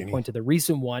people will point to the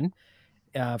recent one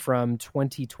from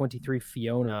 2023,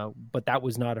 Fiona, but that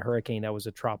was not a hurricane. That was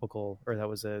a tropical, or that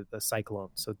was a cyclone.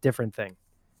 So different thing.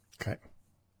 Okay.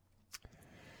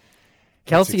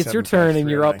 Kelsey, 6, it's your 7, 5, turn, and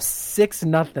 3, you're up 9.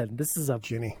 6-0. This is a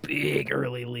Ginny. big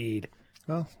early lead.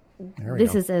 Well, there we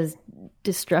This go. is as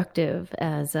destructive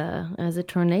as a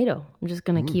tornado. I'm just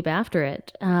going to keep after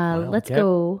it. Let's okay.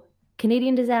 go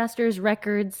Canadian disasters,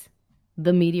 records,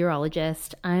 the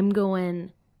meteorologist. I'm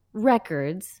going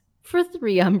records for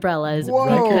 3 umbrellas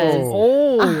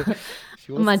Whoa. because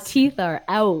my teeth are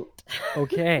out.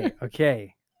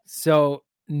 Okay. So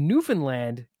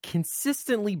Newfoundland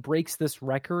consistently breaks this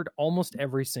record almost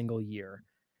every single year.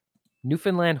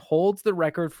 Newfoundland holds the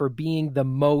record for being the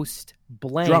most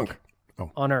blank Drunk.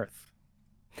 on Earth.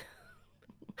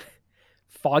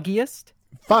 Foggiest,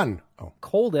 Fun. Oh,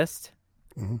 coldest,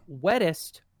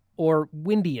 wettest, or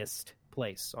windiest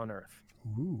place on Earth.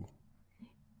 ooh.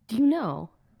 Do you know,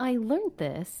 I learned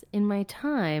this in my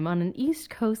time on an East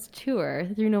Coast tour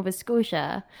through Nova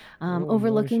Scotia,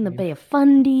 overlooking the Bay of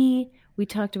Fundy. We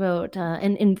talked about,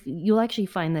 and you'll actually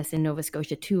find this in Nova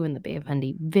Scotia too, in the Bay of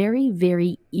Fundy. Very,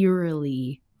 very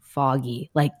eerily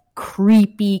foggy, like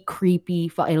creepy.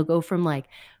 It'll go from like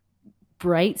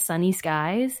bright sunny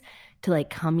skies to like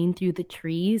coming through the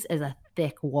trees as a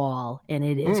thick wall, and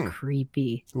it is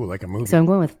creepy. Ooh, like a movie. So I'm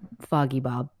going with Foggy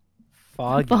Bob.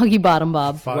 Foggy. Foggy Bottom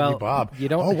Bob. Foggy Bob. you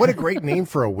don't- Oh, what a great name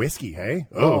for a whiskey, hey?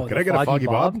 Oh, can I get a Foggy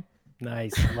Bob?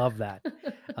 Nice, love that.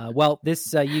 Well,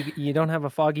 this you don't have a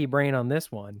foggy brain on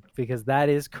this one because that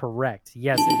is correct.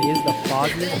 Yes, it is the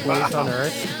foggiest place on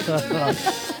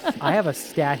Earth. I have a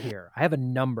stat here. I have a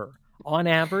number. On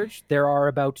average, there are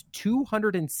about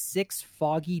 206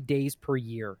 foggy days per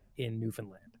year in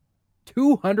Newfoundland.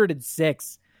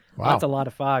 206. Wow. That's a lot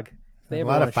of fog. If they A ever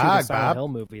lot want of to shoot a fog, Silent Bob. Hill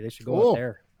movie, they should go Whoa. out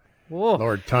there. Whoa.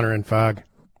 Lord Tunner and Fog.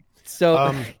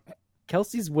 So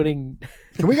Kelsey's winning.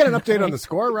 Can we get an update on the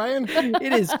score, Ryan?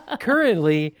 It is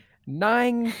currently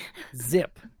 9-0.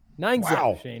 9-0,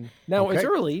 Wow. Shane. Now, it's Okay.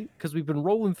 early because we've been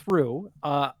rolling through.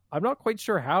 I'm not quite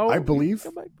sure how. I we believe-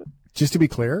 come back, but- Just to be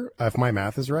clear, if my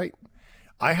math is right,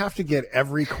 I have to get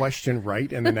every question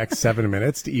right in the next 7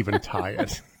 minutes to even tie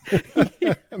it.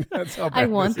 That's how bad I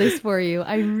want this is. this for you.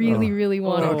 I really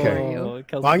want it Okay. for you.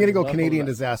 Kelsey, Well, I'm going to go love Canadian all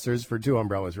that. disasters for 2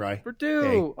 umbrellas, right? For two.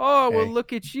 Hey. Oh, well, Hey.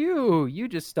 look at you. You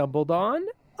just stumbled on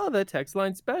the text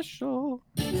line special.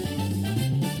 All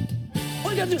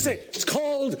you gotta do is say, it's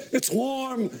cold, it's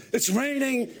warm, it's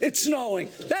raining, it's snowing.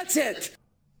 That's it.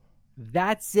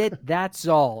 That's it. That's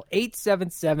all.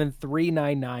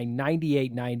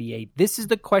 877-399-9898. This is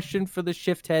the question for the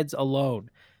shift heads alone.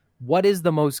 What is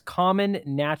the most common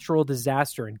natural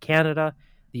disaster in Canada?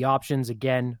 The options,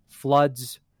 again,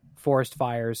 floods, forest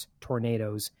fires,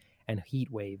 tornadoes, and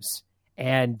heat waves.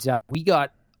 And we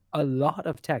got a lot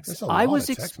of texts. There's a lot of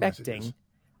text messages.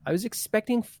 I was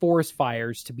expecting forest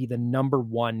fires to be the number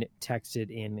one texted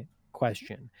in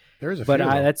question. There's a But few.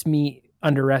 though. that's me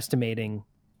underestimating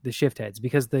the shift heads,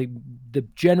 because the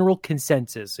general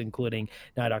consensus, including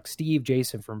Nighthawk Steve,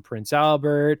 Jason from Prince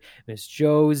Albert, Miss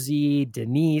Josie,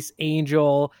 Denise,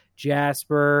 Angel,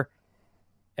 Jasper,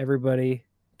 everybody,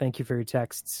 thank you for your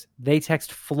texts. They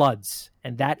text floods,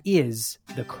 and that is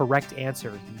the correct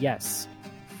answer. Yes,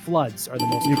 floods are the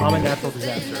most common natural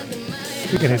disaster.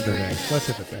 You can hit the thing. Let's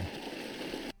hit the thing.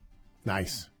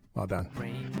 Nice. Well done.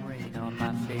 Rain on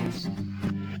my face.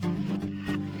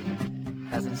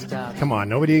 Hasn't stopped. Come on,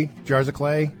 nobody? Jars of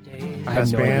Clay? I have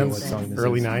Best no idea bands? what song this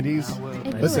Early is. 90s? I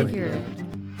feel Listen. like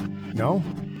you're... No?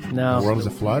 No. The World is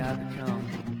a Flood?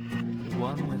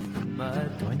 One with the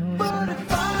mud. Do I know this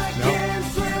song?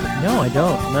 No. No, I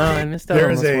don't. No, I missed out on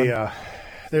There's this one.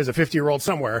 there's a 50-year-old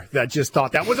somewhere that just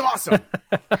thought that was awesome.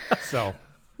 So,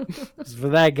 It's for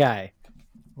that guy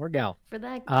or gal. For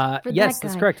that, Yes, that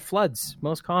that's guy. correct. Floods,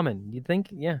 most common. You'd think,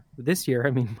 yeah. This year,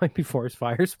 I mean, might be forest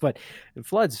fires, but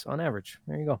floods on average.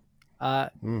 There you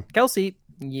go. Kelsey,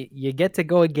 you get to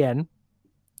go again.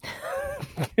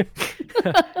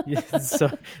 So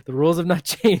the rules have not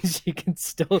changed. You can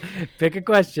still pick a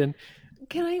question.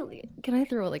 Can I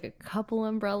throw like a couple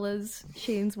umbrellas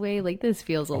Shane's way? Like this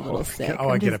feels a little sick.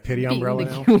 I get a pity umbrella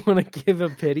now? You want to give a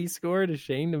pity score to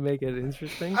Shane to make it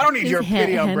interesting? I don't need your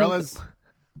pity umbrellas.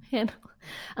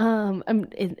 I'm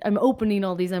opening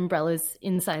all these umbrellas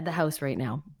inside the house right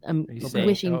now. I'm you saying-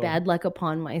 wishing oh. bad luck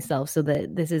upon myself so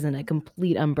that this isn't a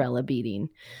complete umbrella beating.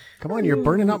 Come on, you're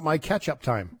burning up my catch-up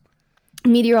time.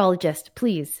 Meteorologist,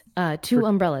 please. Two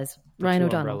umbrellas. Ryan Two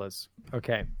O'Donnell. umbrellas.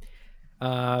 Okay.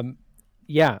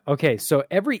 Yeah. Okay. So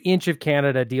every inch of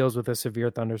Canada deals with a severe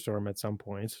thunderstorm at some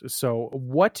point. So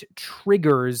what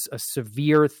triggers a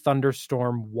severe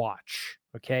thunderstorm watch?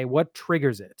 Okay. What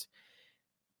triggers it?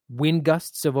 Wind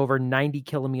gusts of over 90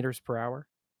 kilometers per hour,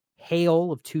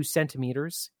 hail of 2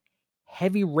 centimeters,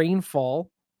 heavy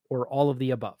rainfall, or all of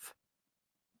the above?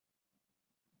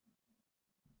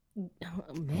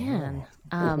 Oh, man.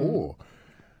 Oh.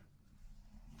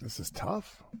 This is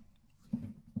tough.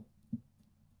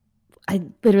 I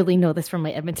literally know this from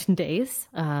my Edmonton days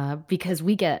because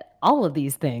we get all of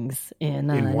these things in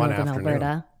one Northern afternoon.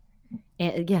 Alberta.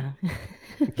 And, yeah.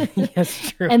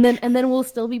 Yes, true. And then we'll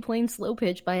still be playing slow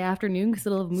pitch by afternoon because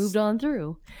it'll have moved on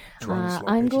through. Drum slow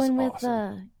I'm pitch is going with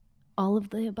awesome. all of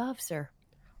the above, sir.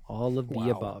 All of the Wow.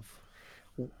 above.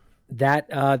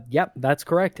 That, yep, that's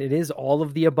correct. It is all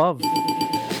of the above.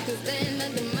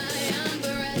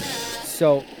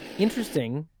 So,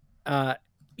 interesting.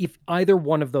 If either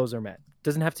one of those are met,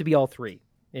 doesn't have to be all three.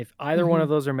 If either one of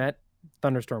those are met,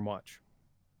 thunderstorm watch.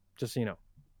 Just so you know.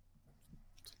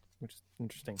 Which is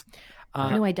interesting.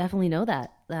 No, I definitely know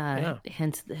that. Yeah.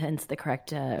 Hence the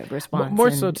correct response. More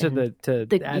and- so to and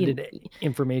the added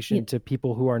information to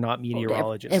people who are not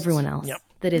meteorologists. everyone else Yep.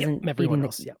 that isn't everyone beating,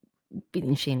 else. Yep.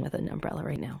 beating Shane with an umbrella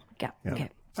right now. Yeah. Yeah. Okay.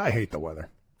 I hate the weather.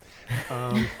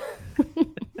 Shane,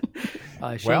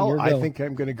 Well, your I go. think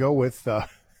I'm going to go with the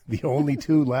only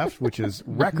two left, which is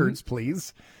records,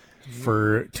 please,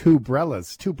 for two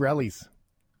brellas. Two brellies.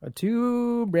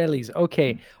 Two Bradleys.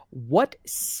 Okay. What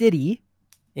city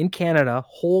in Canada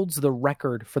holds the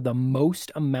record for the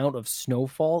most amount of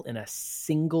snowfall in a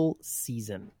single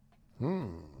season?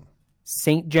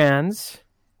 St. John's,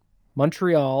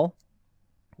 Montreal,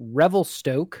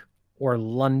 Revelstoke, or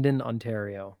London,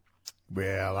 Ontario?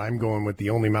 Well, I'm going with the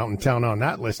only mountain town on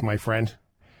that list, my friend,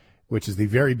 which is the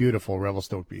very beautiful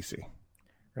Revelstoke, BC.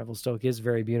 Revelstoke is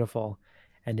very beautiful.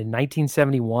 And in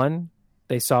 1971,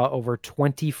 they saw over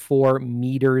 24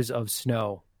 meters of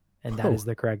snow. And that is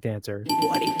the correct answer.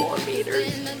 24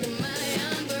 meters.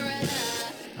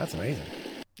 That's amazing.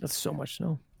 That's so much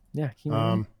snow. Yeah. Can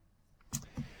you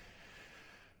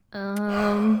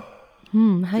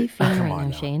How you feeling right on now,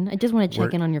 now. Shane? I just want to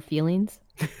check in on your feelings.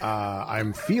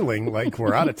 I'm feeling like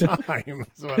we're out of time.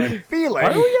 That's what I'm feeling.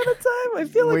 Are we out of time? I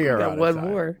feel like We we are got out of one time.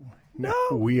 more. No,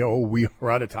 we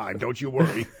are out of time. Don't you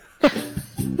worry.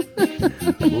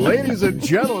 Ladies and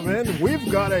gentlemen,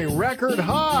 we've got a record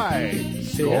high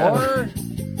score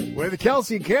with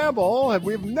Kelsey Campbell, and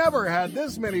we've never had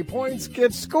this many points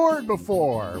get scored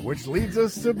before, which leads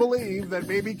us to believe that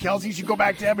maybe Kelsey should go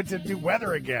back to Edmonton to do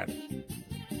weather again.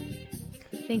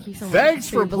 Thank you so much. Thanks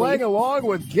for your playing belief. along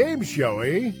with Game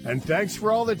Showy, and thanks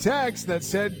for all the texts that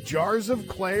said Jars of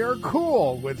Clay are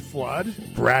cool with Flood,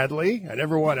 Bradley, and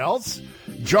everyone else.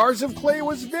 Jars of Clay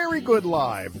was very good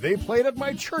live. They played at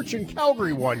my church in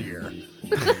Calgary one year.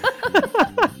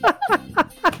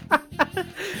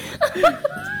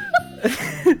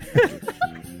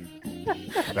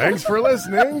 Thanks for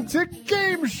listening to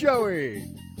Game Showy.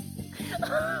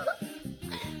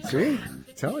 See? I'm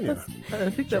telling you. I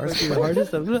think that was the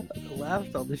hardest I've laughed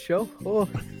laughed on the show. Oh,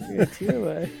 yeah,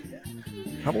 too.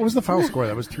 What was the final score?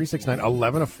 That was 369,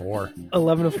 11-4.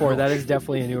 11-4. That is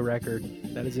definitely a new record.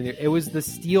 That is a new. It was the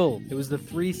steal. It was the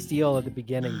 3 steal at the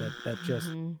beginning that just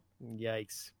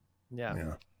yikes.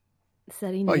 Yeah.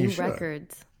 Setting new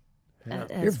records. Yeah.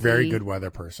 You're a very good weather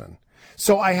person.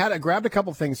 So I grabbed a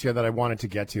couple things here that I wanted to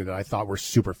get to that I thought were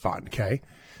super fun. Okay.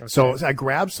 So I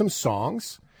grabbed some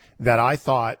songs that I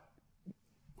thought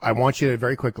I want you to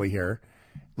very quickly here.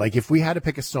 Like if we had to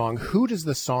pick a song, who does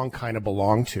the song kind of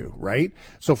belong to, right?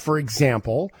 So for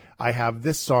example, I have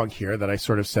this song here that I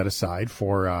sort of set aside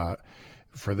for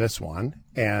this one.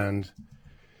 And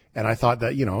I thought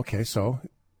that, okay, so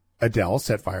Adele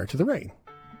Set Fire to the Rain,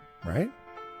 right?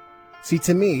 See,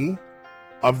 to me,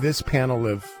 of this panel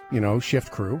of,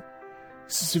 Shift crew,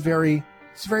 this is a very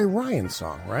Ryan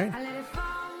song, right?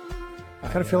 I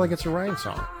kind of feel like it's a Ryan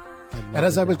song. And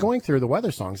as I was going through the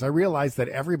weather songs, I realized that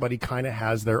everybody kind of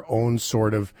has their own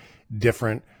sort of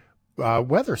different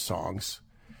weather songs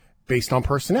based on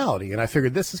personality. And I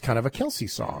figured this is kind of a Kelsey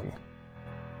song.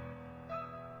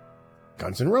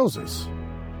 Guns N' Roses.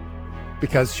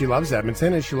 Because she loves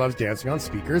Edmonton and she loves dancing on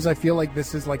speakers. I feel like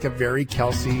this is like a very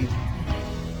Kelsey,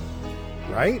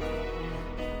 right?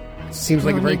 Seems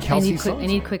like a very Kelsey song. I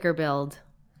need quicker build.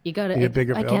 You got to.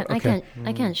 Bigger build. I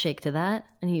can't shake to that.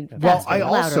 I need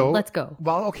louder. Let's go.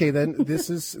 Well, okay, then this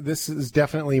is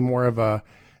definitely more of a.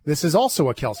 This is also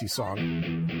a Kelsey song.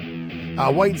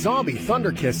 White Zombie,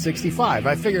 Thunder Kiss 65.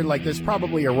 I figured like there's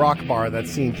probably a rock bar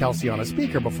that's seen Kelsey on a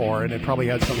speaker before, and it probably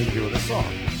had something to do with the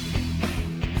song.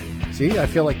 See, I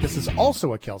feel like this is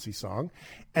also a Kelsey song.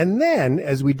 And then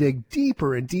as we dig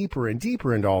deeper and deeper and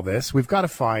deeper into all this, we've got to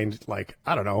find like,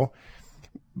 I don't know,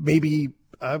 maybe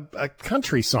a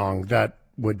country song that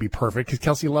would be perfect because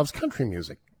Kelsey loves country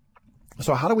music.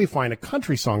 So how do we find a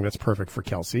country song that's perfect for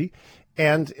Kelsey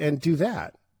and do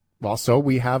that? Well, so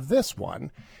we have this one,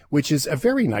 which is a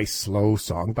very nice slow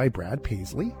song by Brad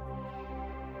Paisley.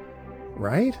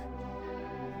 Right?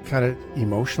 Kind of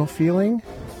emotional feeling.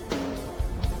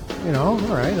 All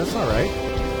right, that's all right.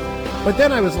 But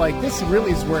then I was like, this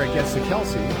really is where it gets to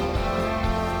Kelsey.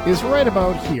 Is right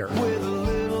about here.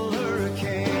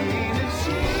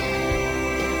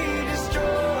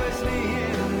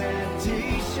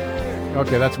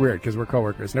 Okay, that's weird because we're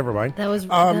coworkers. Never mind. That was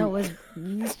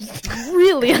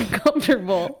really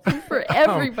uncomfortable for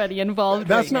everybody involved.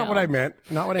 That's not what I meant.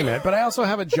 Not what I meant. But I also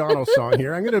have a Jono song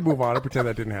here. I'm going to move on and pretend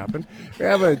that didn't happen. We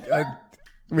have we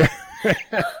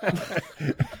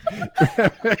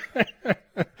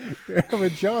have a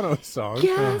Jono song.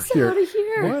 Get us out of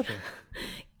here. What?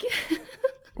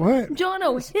 What?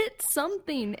 Jono, hit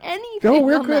something, anything. No,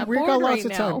 we're on good. That We've board got lots right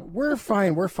of time. now. We're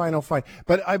fine. Oh, fine.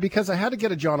 But because I had to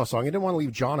get a Jono song, I didn't want to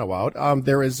leave Jono out.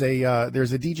 There's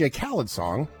a DJ Khaled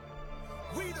song,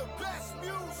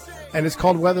 and it's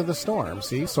called "Weather the Storm."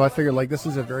 See, so I figured like this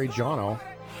is a very Jono.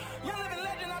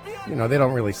 They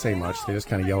don't really say much. They just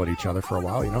kind of yell at each other for a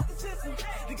while.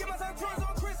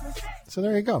 So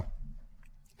there you go.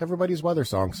 Everybody's weather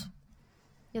songs.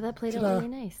 Yeah, that played out really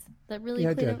nice. That really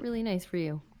played out really nice for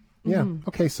you. Yeah.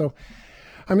 Okay. So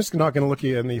I'm just not going to look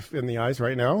you in the eyes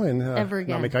right now and Ever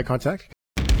again. not make eye contact.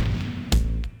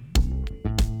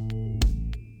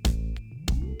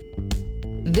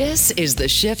 This is the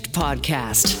Shift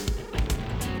Podcast.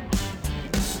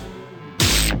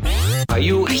 Are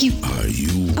you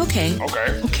Okay.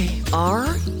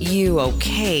 Are you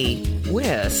okay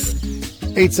with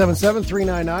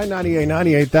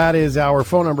 877-399-9898. That is our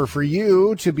phone number for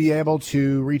you to be able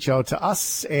to reach out to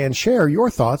us and share your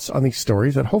thoughts on these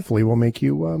stories that hopefully will make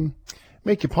you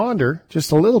ponder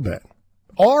just a little bit.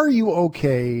 Are you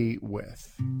okay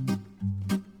with?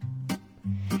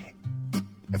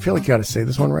 I feel like you got to say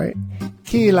this one right.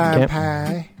 Key lime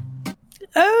pie.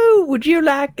 Oh, would you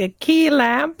like a key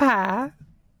lime pie?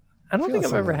 I don't think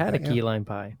I've ever had a that, key lime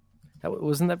pie.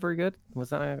 Wasn't that very good? Was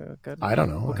that good? I don't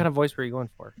know. What kind of voice were you going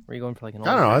for? Were you going for like an old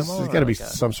I don't know. grandma It's got to be like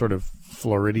some sort of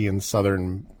Floridian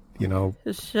Southern,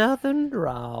 Southern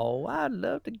drawl. I'd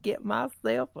love to get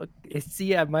myself a... See,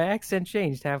 yeah, my accent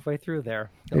changed halfway through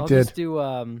there. I'll just do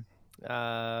I'll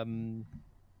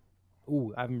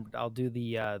do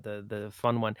the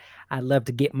fun one. I'd love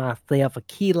to get myself a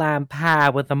key lime pie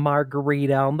with a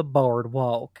margarita on the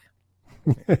boardwalk.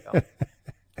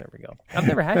 There we go. I've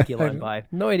never had key lime pie.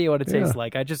 No idea what it tastes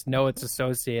like. I just know it's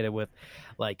associated with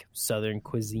like Southern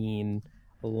cuisine,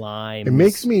 limes. It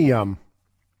makes me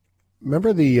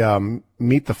remember the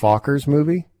Meet the Fockers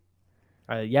movie?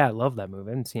 Yeah, I love that movie.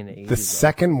 I haven't seen it in ages. The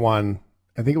second one,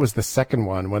 I think it was the second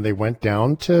one when they went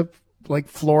down to like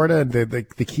Florida and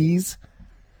the Keys.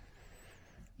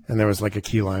 And there was like a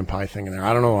key lime pie thing in there.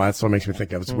 I don't know. That's what makes me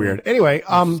think it was weird. Anyway,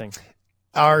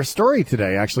 our story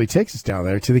today actually takes us down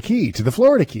there to the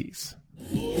Florida Keys.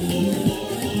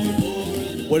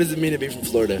 What does it mean to be from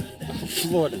Florida?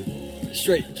 Florida.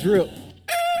 Straight drill.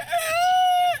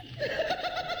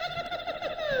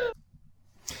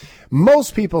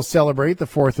 Most people celebrate the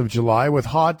 4th of July with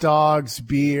hot dogs,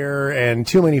 beer, and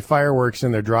too many fireworks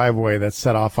in their driveway that's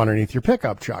set off underneath your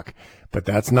pickup truck. But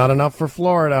that's not enough for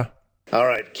Florida. All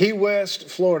right. Key West,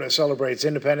 Florida celebrates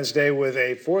Independence Day with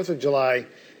a 4th of July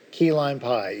key lime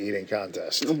pie eating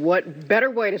contest. What better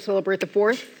way to celebrate the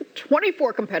 4th?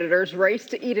 24 competitors race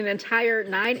to eat an entire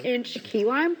 9-inch key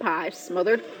lime pie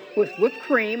smothered with whipped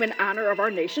cream in honor of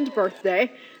our nation's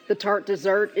birthday. The tart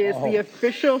dessert is the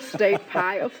official state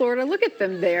pie of Florida. Look at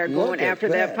them there going after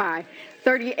that pie.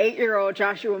 38-year-old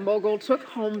Joshua Mogul took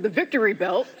home the victory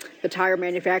belt. The tire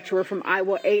manufacturer from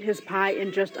Iowa ate his pie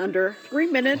in just under 3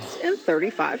 minutes and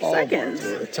 35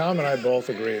 seconds. Tom and I both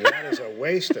agree that is a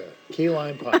waste of key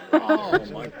lime pie. Oh,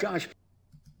 my gosh.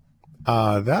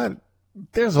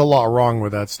 There's a lot wrong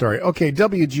with that story. Okay,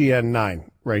 WGN9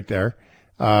 right there.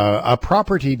 A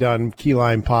property done key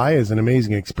lime pie is an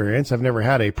amazing experience. I've never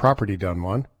had a property done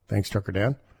one. Thanks, Trucker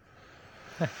Dan.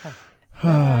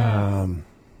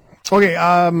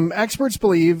 Experts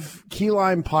believe key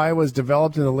lime pie was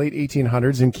developed in the late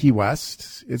 1800s in Key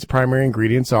West. Its primary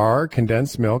ingredients are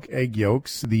condensed milk, egg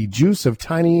yolks, the juice of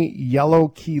tiny yellow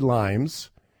key limes,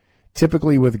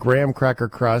 typically with graham cracker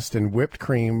crust and whipped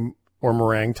cream or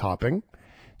meringue topping.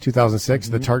 2006,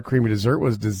 the tart creamy dessert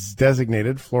was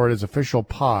designated Florida's official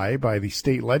pie by the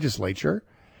state legislature.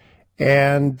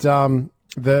 And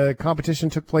the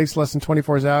competition took place less than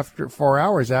 4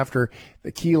 hours after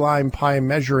the key lime pie,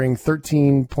 measuring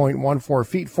 13.14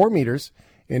 feet, 4 meters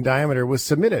in diameter, was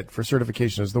submitted for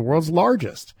certification as the world's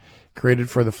largest, created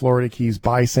for the Florida Keys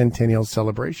bicentennial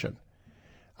celebration.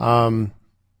 A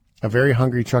very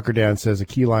hungry Trucker Dan says a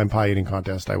key lime pie eating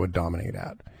contest I would dominate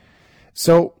at.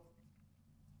 So,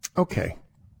 okay.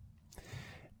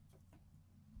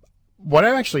 What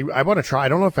I want to try, I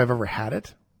don't know if I've ever had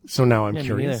it, so now I'm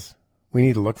curious. We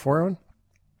need to look for one.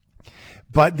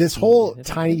 But this whole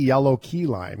tiny yellow key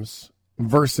limes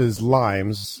versus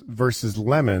lemons versus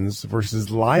limons,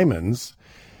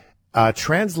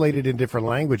 translated in different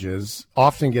languages,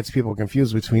 often gets people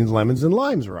confused between lemons and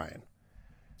limes, Ryan.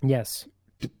 Yes.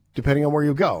 Depending on where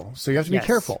you go. So you have to be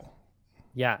careful.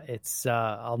 Yeah, it's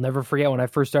I'll never forget when I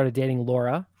first started dating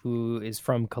Laura, who is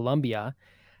from Colombia.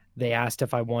 They asked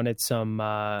if I wanted some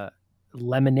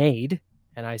lemonade,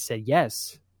 and I said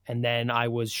yes. And then I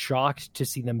was shocked to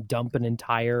see them dump an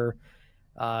entire,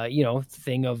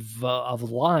 thing of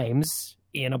limes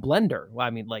in a blender. Well, I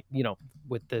mean,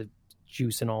 with the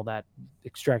juice and all that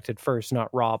extracted first, not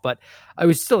raw. But I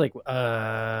was still like,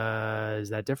 is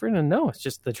that different? And no, it's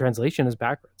just the translation is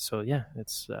backwards. So yeah,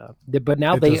 it's. But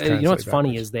now what's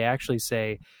funny is they actually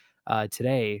say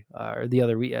today or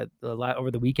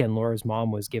over the weekend, Laura's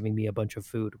mom was giving me a bunch of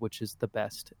food, which is the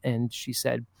best, and she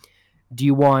said, do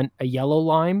you want a yellow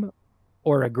lime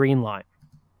or a green lime?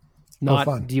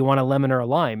 Not, do you want a lemon or a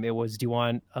lime? It was, do you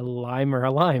want a lime or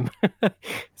a lime?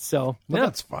 So,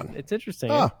 that's fun. It's interesting.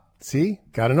 See?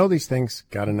 Got to know these things.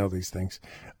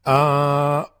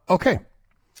 Okay.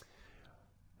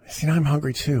 See, now I'm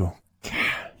hungry too.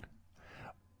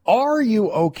 Are you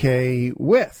okay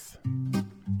with,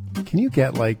 can you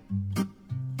get like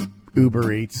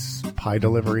Uber Eats pie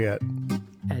delivery at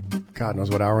God knows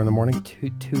what hour in the morning?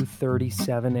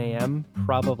 2:37 a.m.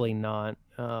 Probably not.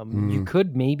 You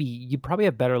you'd probably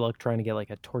have better luck trying to get like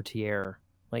a tortilla,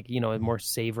 a more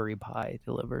savory pie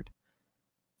delivered,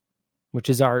 which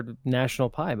is our national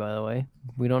pie, by the way.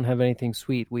 We don't have anything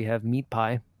sweet. We have meat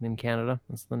pie in Canada.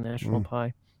 That's the national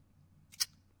pie.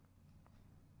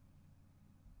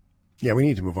 Yeah, we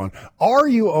need to move on. Are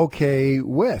you okay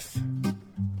with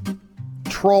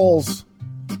trolls?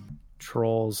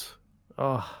 Trolls.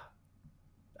 Oh,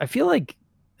 I feel like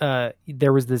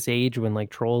there was this age when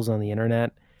trolls on the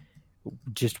internet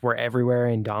just were everywhere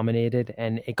and dominated,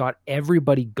 and it got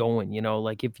everybody going.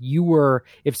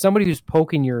 If somebody was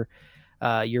poking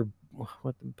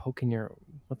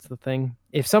what's the thing?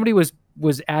 If somebody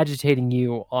was agitating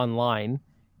you online,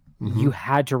 you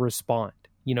had to respond.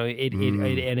 And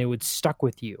it would stuck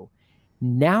with you.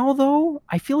 Now, though,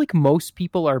 I feel like most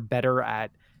people are better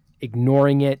at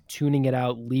ignoring it, tuning it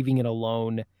out, leaving it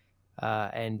alone.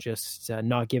 And just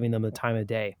not giving them the time of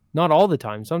day. Not all the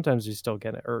time. Sometimes we still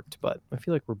get irked, but I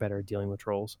feel like we're better at dealing with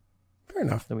trolls. Fair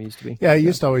enough. Than we used to be. Yeah, you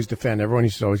used to always defend. Everyone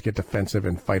used to always get defensive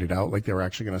and fight it out like they were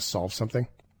actually going to solve something.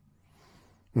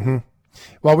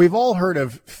 Well, we've all heard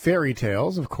of fairy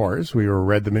tales, of course. We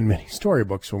read them in many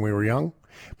storybooks when we were young.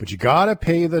 But you got to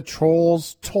pay the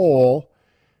troll's toll.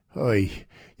 Oy.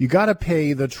 You got to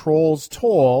pay the troll's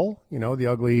toll, the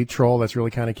ugly troll that's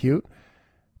really kind of cute,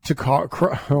 to cross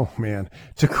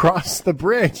the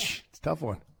bridge. It's a tough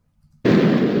one.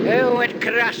 Who would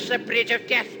cross the bridge of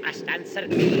death must answer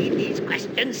me these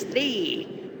questions three.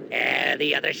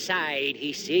 The other side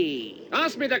he see.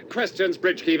 Ask me the questions,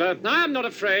 Bridgekeeper. I am not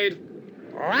afraid.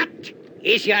 What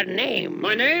is your name?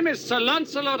 My name is Sir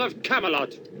Lancelot of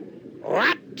Camelot.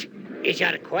 What is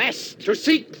your quest? To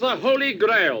seek the Holy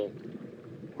Grail.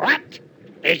 What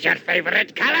is your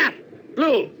favorite color?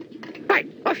 Blue.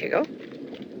 Right, off you go.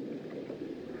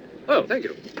 Oh, thank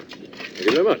you. Thank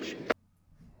you very much.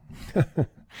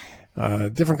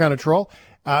 Different kind of troll.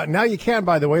 Now you can,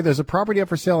 by the way. There's a property up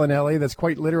for sale in LA that's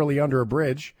quite literally under a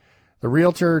bridge. The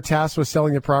realtor tasked with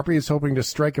selling the property is hoping to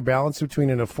strike a balance between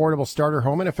an affordable starter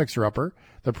home and a fixer-upper.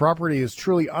 The property is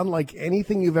truly unlike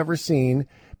anything you've ever seen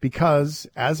because,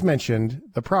 as mentioned,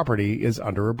 the property is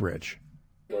under a bridge.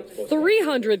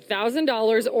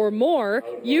 $300,000 or more,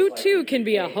 you too can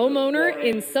be a homeowner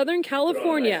in Southern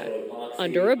California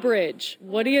under a bridge.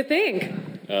 What do you think?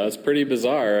 It's pretty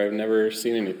bizarre. I've never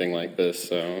seen anything like this,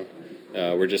 so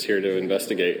we're just here to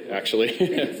investigate,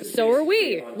 actually. So are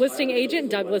we. Listing agent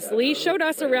Douglas Lee showed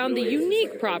us around the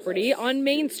unique property on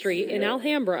Main Street in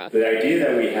Alhambra. The idea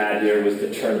that we had here was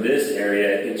to turn this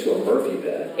area into a Murphy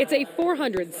bed. It's a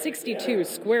 462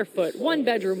 square foot,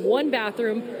 1-bedroom,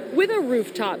 1-bathroom with a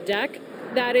rooftop deck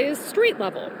that is street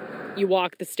level. You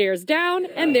walk the stairs down,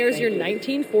 and there's your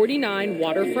 1949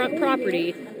 waterfront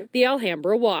property, the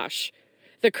Alhambra Wash.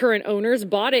 The current owners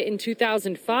bought it in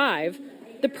 2005.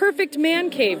 The perfect man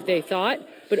cave, they thought,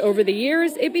 but over the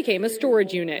years, it became a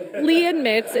storage unit. Lee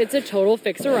admits it's a total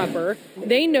fixer-upper.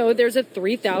 They know there's a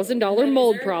 $3,000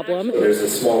 mold problem. There's a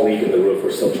small leak in the roof.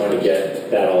 We're still trying to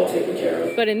get that all taken care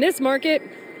of. But in this market,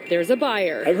 there's a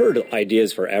buyer. I've heard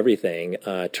ideas for everything,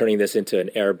 turning this into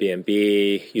an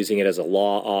Airbnb, using it as a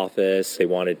law office. They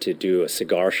wanted to do a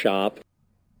cigar shop.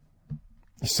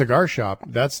 Cigar shop,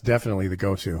 that's definitely the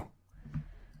go-to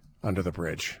under the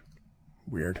bridge.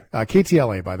 Weird.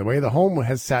 KTLA, by the way, the home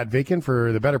has sat vacant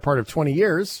for the better part of 20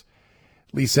 years.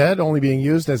 Lee said only being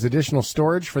used as additional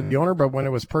storage for the owner, but when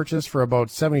it was purchased for about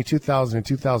 $72,000 in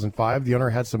 2005, the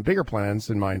owner had some bigger plans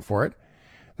in mind for it.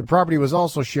 The property was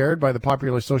also shared by the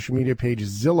popular social media page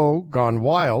Zillow Gone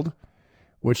Wild,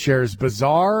 which shares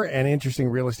bizarre and interesting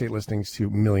real estate listings to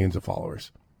millions of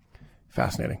followers.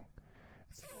 Fascinating.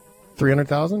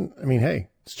 $300,000? I mean, hey,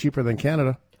 it's cheaper than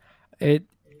Canada.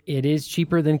 It is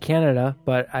cheaper than Canada,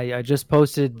 but I just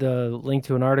posted the link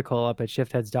to an article up at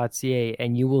shiftheads.ca,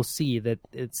 and you will see that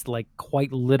it's like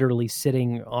quite literally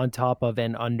sitting on top of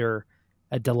and under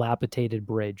a dilapidated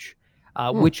bridge,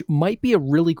 which might be a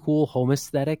really cool home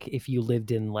aesthetic if you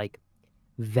lived in like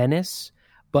Venice,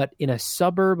 but in a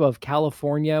suburb of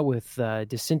California with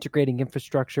disintegrating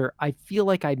infrastructure, I feel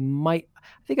like I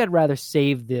think I'd rather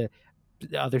save the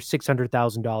other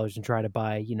 $600,000 and try to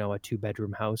buy, a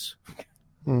 2-bedroom house.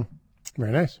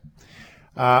 Very nice.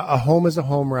 A home is a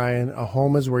home, Ryan. A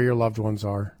home is where your loved ones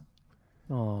are.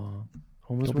 Oh,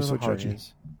 home is Don't where be so the heart judgy.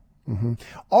 is. Mm-hmm.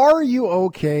 Are you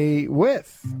okay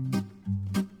with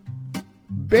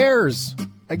bears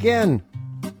again?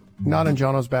 Not in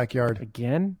Jono's backyard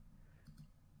again.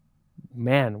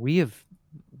 Man, we're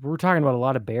talking about a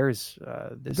lot of bears.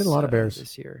 There's been a lot of bears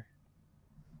this year,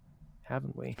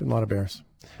 haven't we? Been a lot of bears.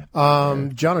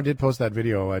 Jono did post that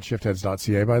video at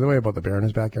shiftheads.ca, by the way, about the bear in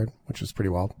his backyard, which is pretty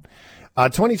wild.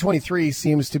 2023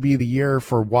 seems to be the year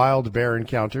for wild bear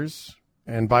encounters.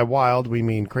 And by wild, we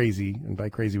mean crazy. And by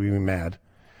crazy, we mean mad.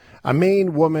 A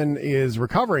Maine woman is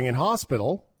recovering in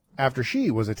hospital after she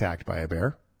was attacked by a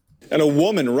bear. And a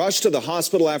woman rushed to the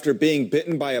hospital after being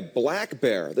bitten by a black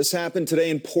bear. This happened today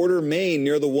in Porter, Maine,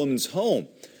 near the woman's home.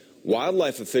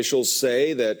 Wildlife officials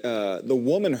say that the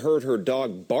woman heard her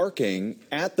dog barking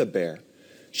at the bear.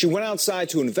 She went outside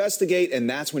to investigate, and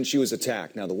that's when she was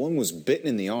attacked. Now, the woman was bitten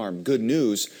in the arm. Good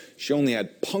news, she only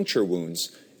had puncture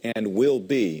wounds and will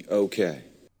be okay.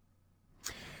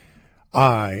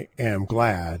 I am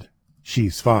glad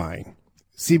she's fine.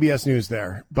 CBS News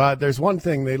there. But there's one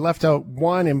thing. They left out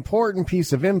one important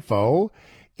piece of info.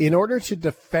 In order to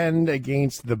defend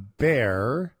against the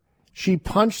bear, she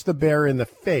punched the bear in the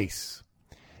face.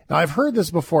 Now, I've heard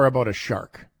this before about a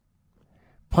shark.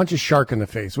 Punch a shark in the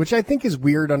face, which I think is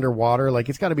weird underwater. Like,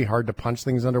 it's got to be hard to punch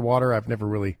things underwater. I've never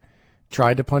really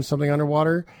tried to punch something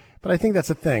underwater, but I think that's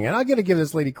a thing. And I'm going to give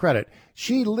this lady credit.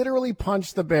 She literally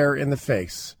punched the bear in the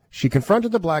face. She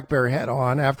confronted the black bear head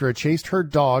on after it chased her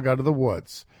dog out of the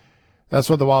woods. That's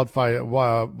what the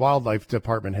wildlife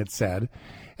department had said.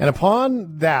 And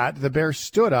upon that, the bear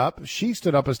stood up. She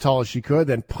stood up as tall as she could,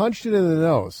 then punched it in the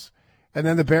nose. And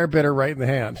then the bear bit her right in the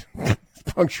hand,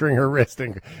 puncturing her wrist.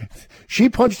 And she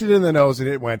punched it in the nose, and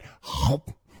it went,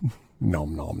 hop,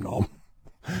 nom, nom, nom.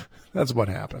 That's what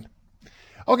happened.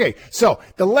 Okay, so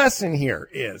the lesson here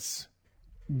is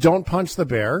don't punch the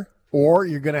bear, or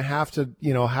you're going to have to,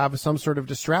 have some sort of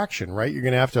distraction, right? You're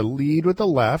going to have to lead with the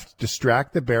left,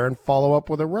 distract the bear, and follow up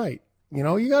with a right. You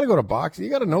got to go to boxing.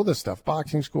 You got to know this stuff.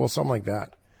 Boxing school, something like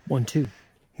that. 1-2.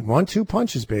 1-2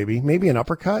 punches, baby. Maybe an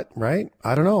uppercut, right?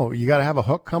 I don't know. You got to have a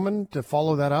hook coming to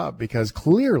follow that up, because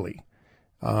clearly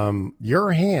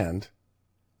your hand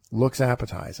looks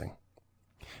appetizing.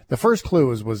 The first clue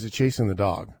was it chasing the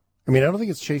dog? I don't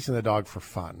think it's chasing the dog for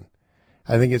fun.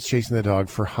 I think it's chasing the dog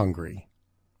for hungry.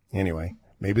 Anyway,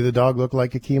 maybe the dog looked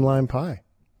like a key lime pie.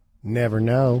 Never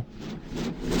know.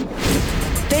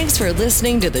 Thanks for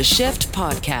listening to the Shift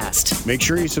Podcast. Make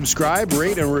sure you subscribe,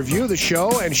 rate, and review the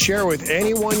show, and share with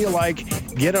anyone you like.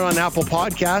 Get it on Apple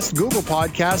Podcasts, Google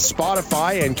Podcasts,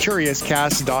 Spotify, and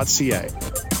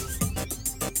CuriousCast.ca.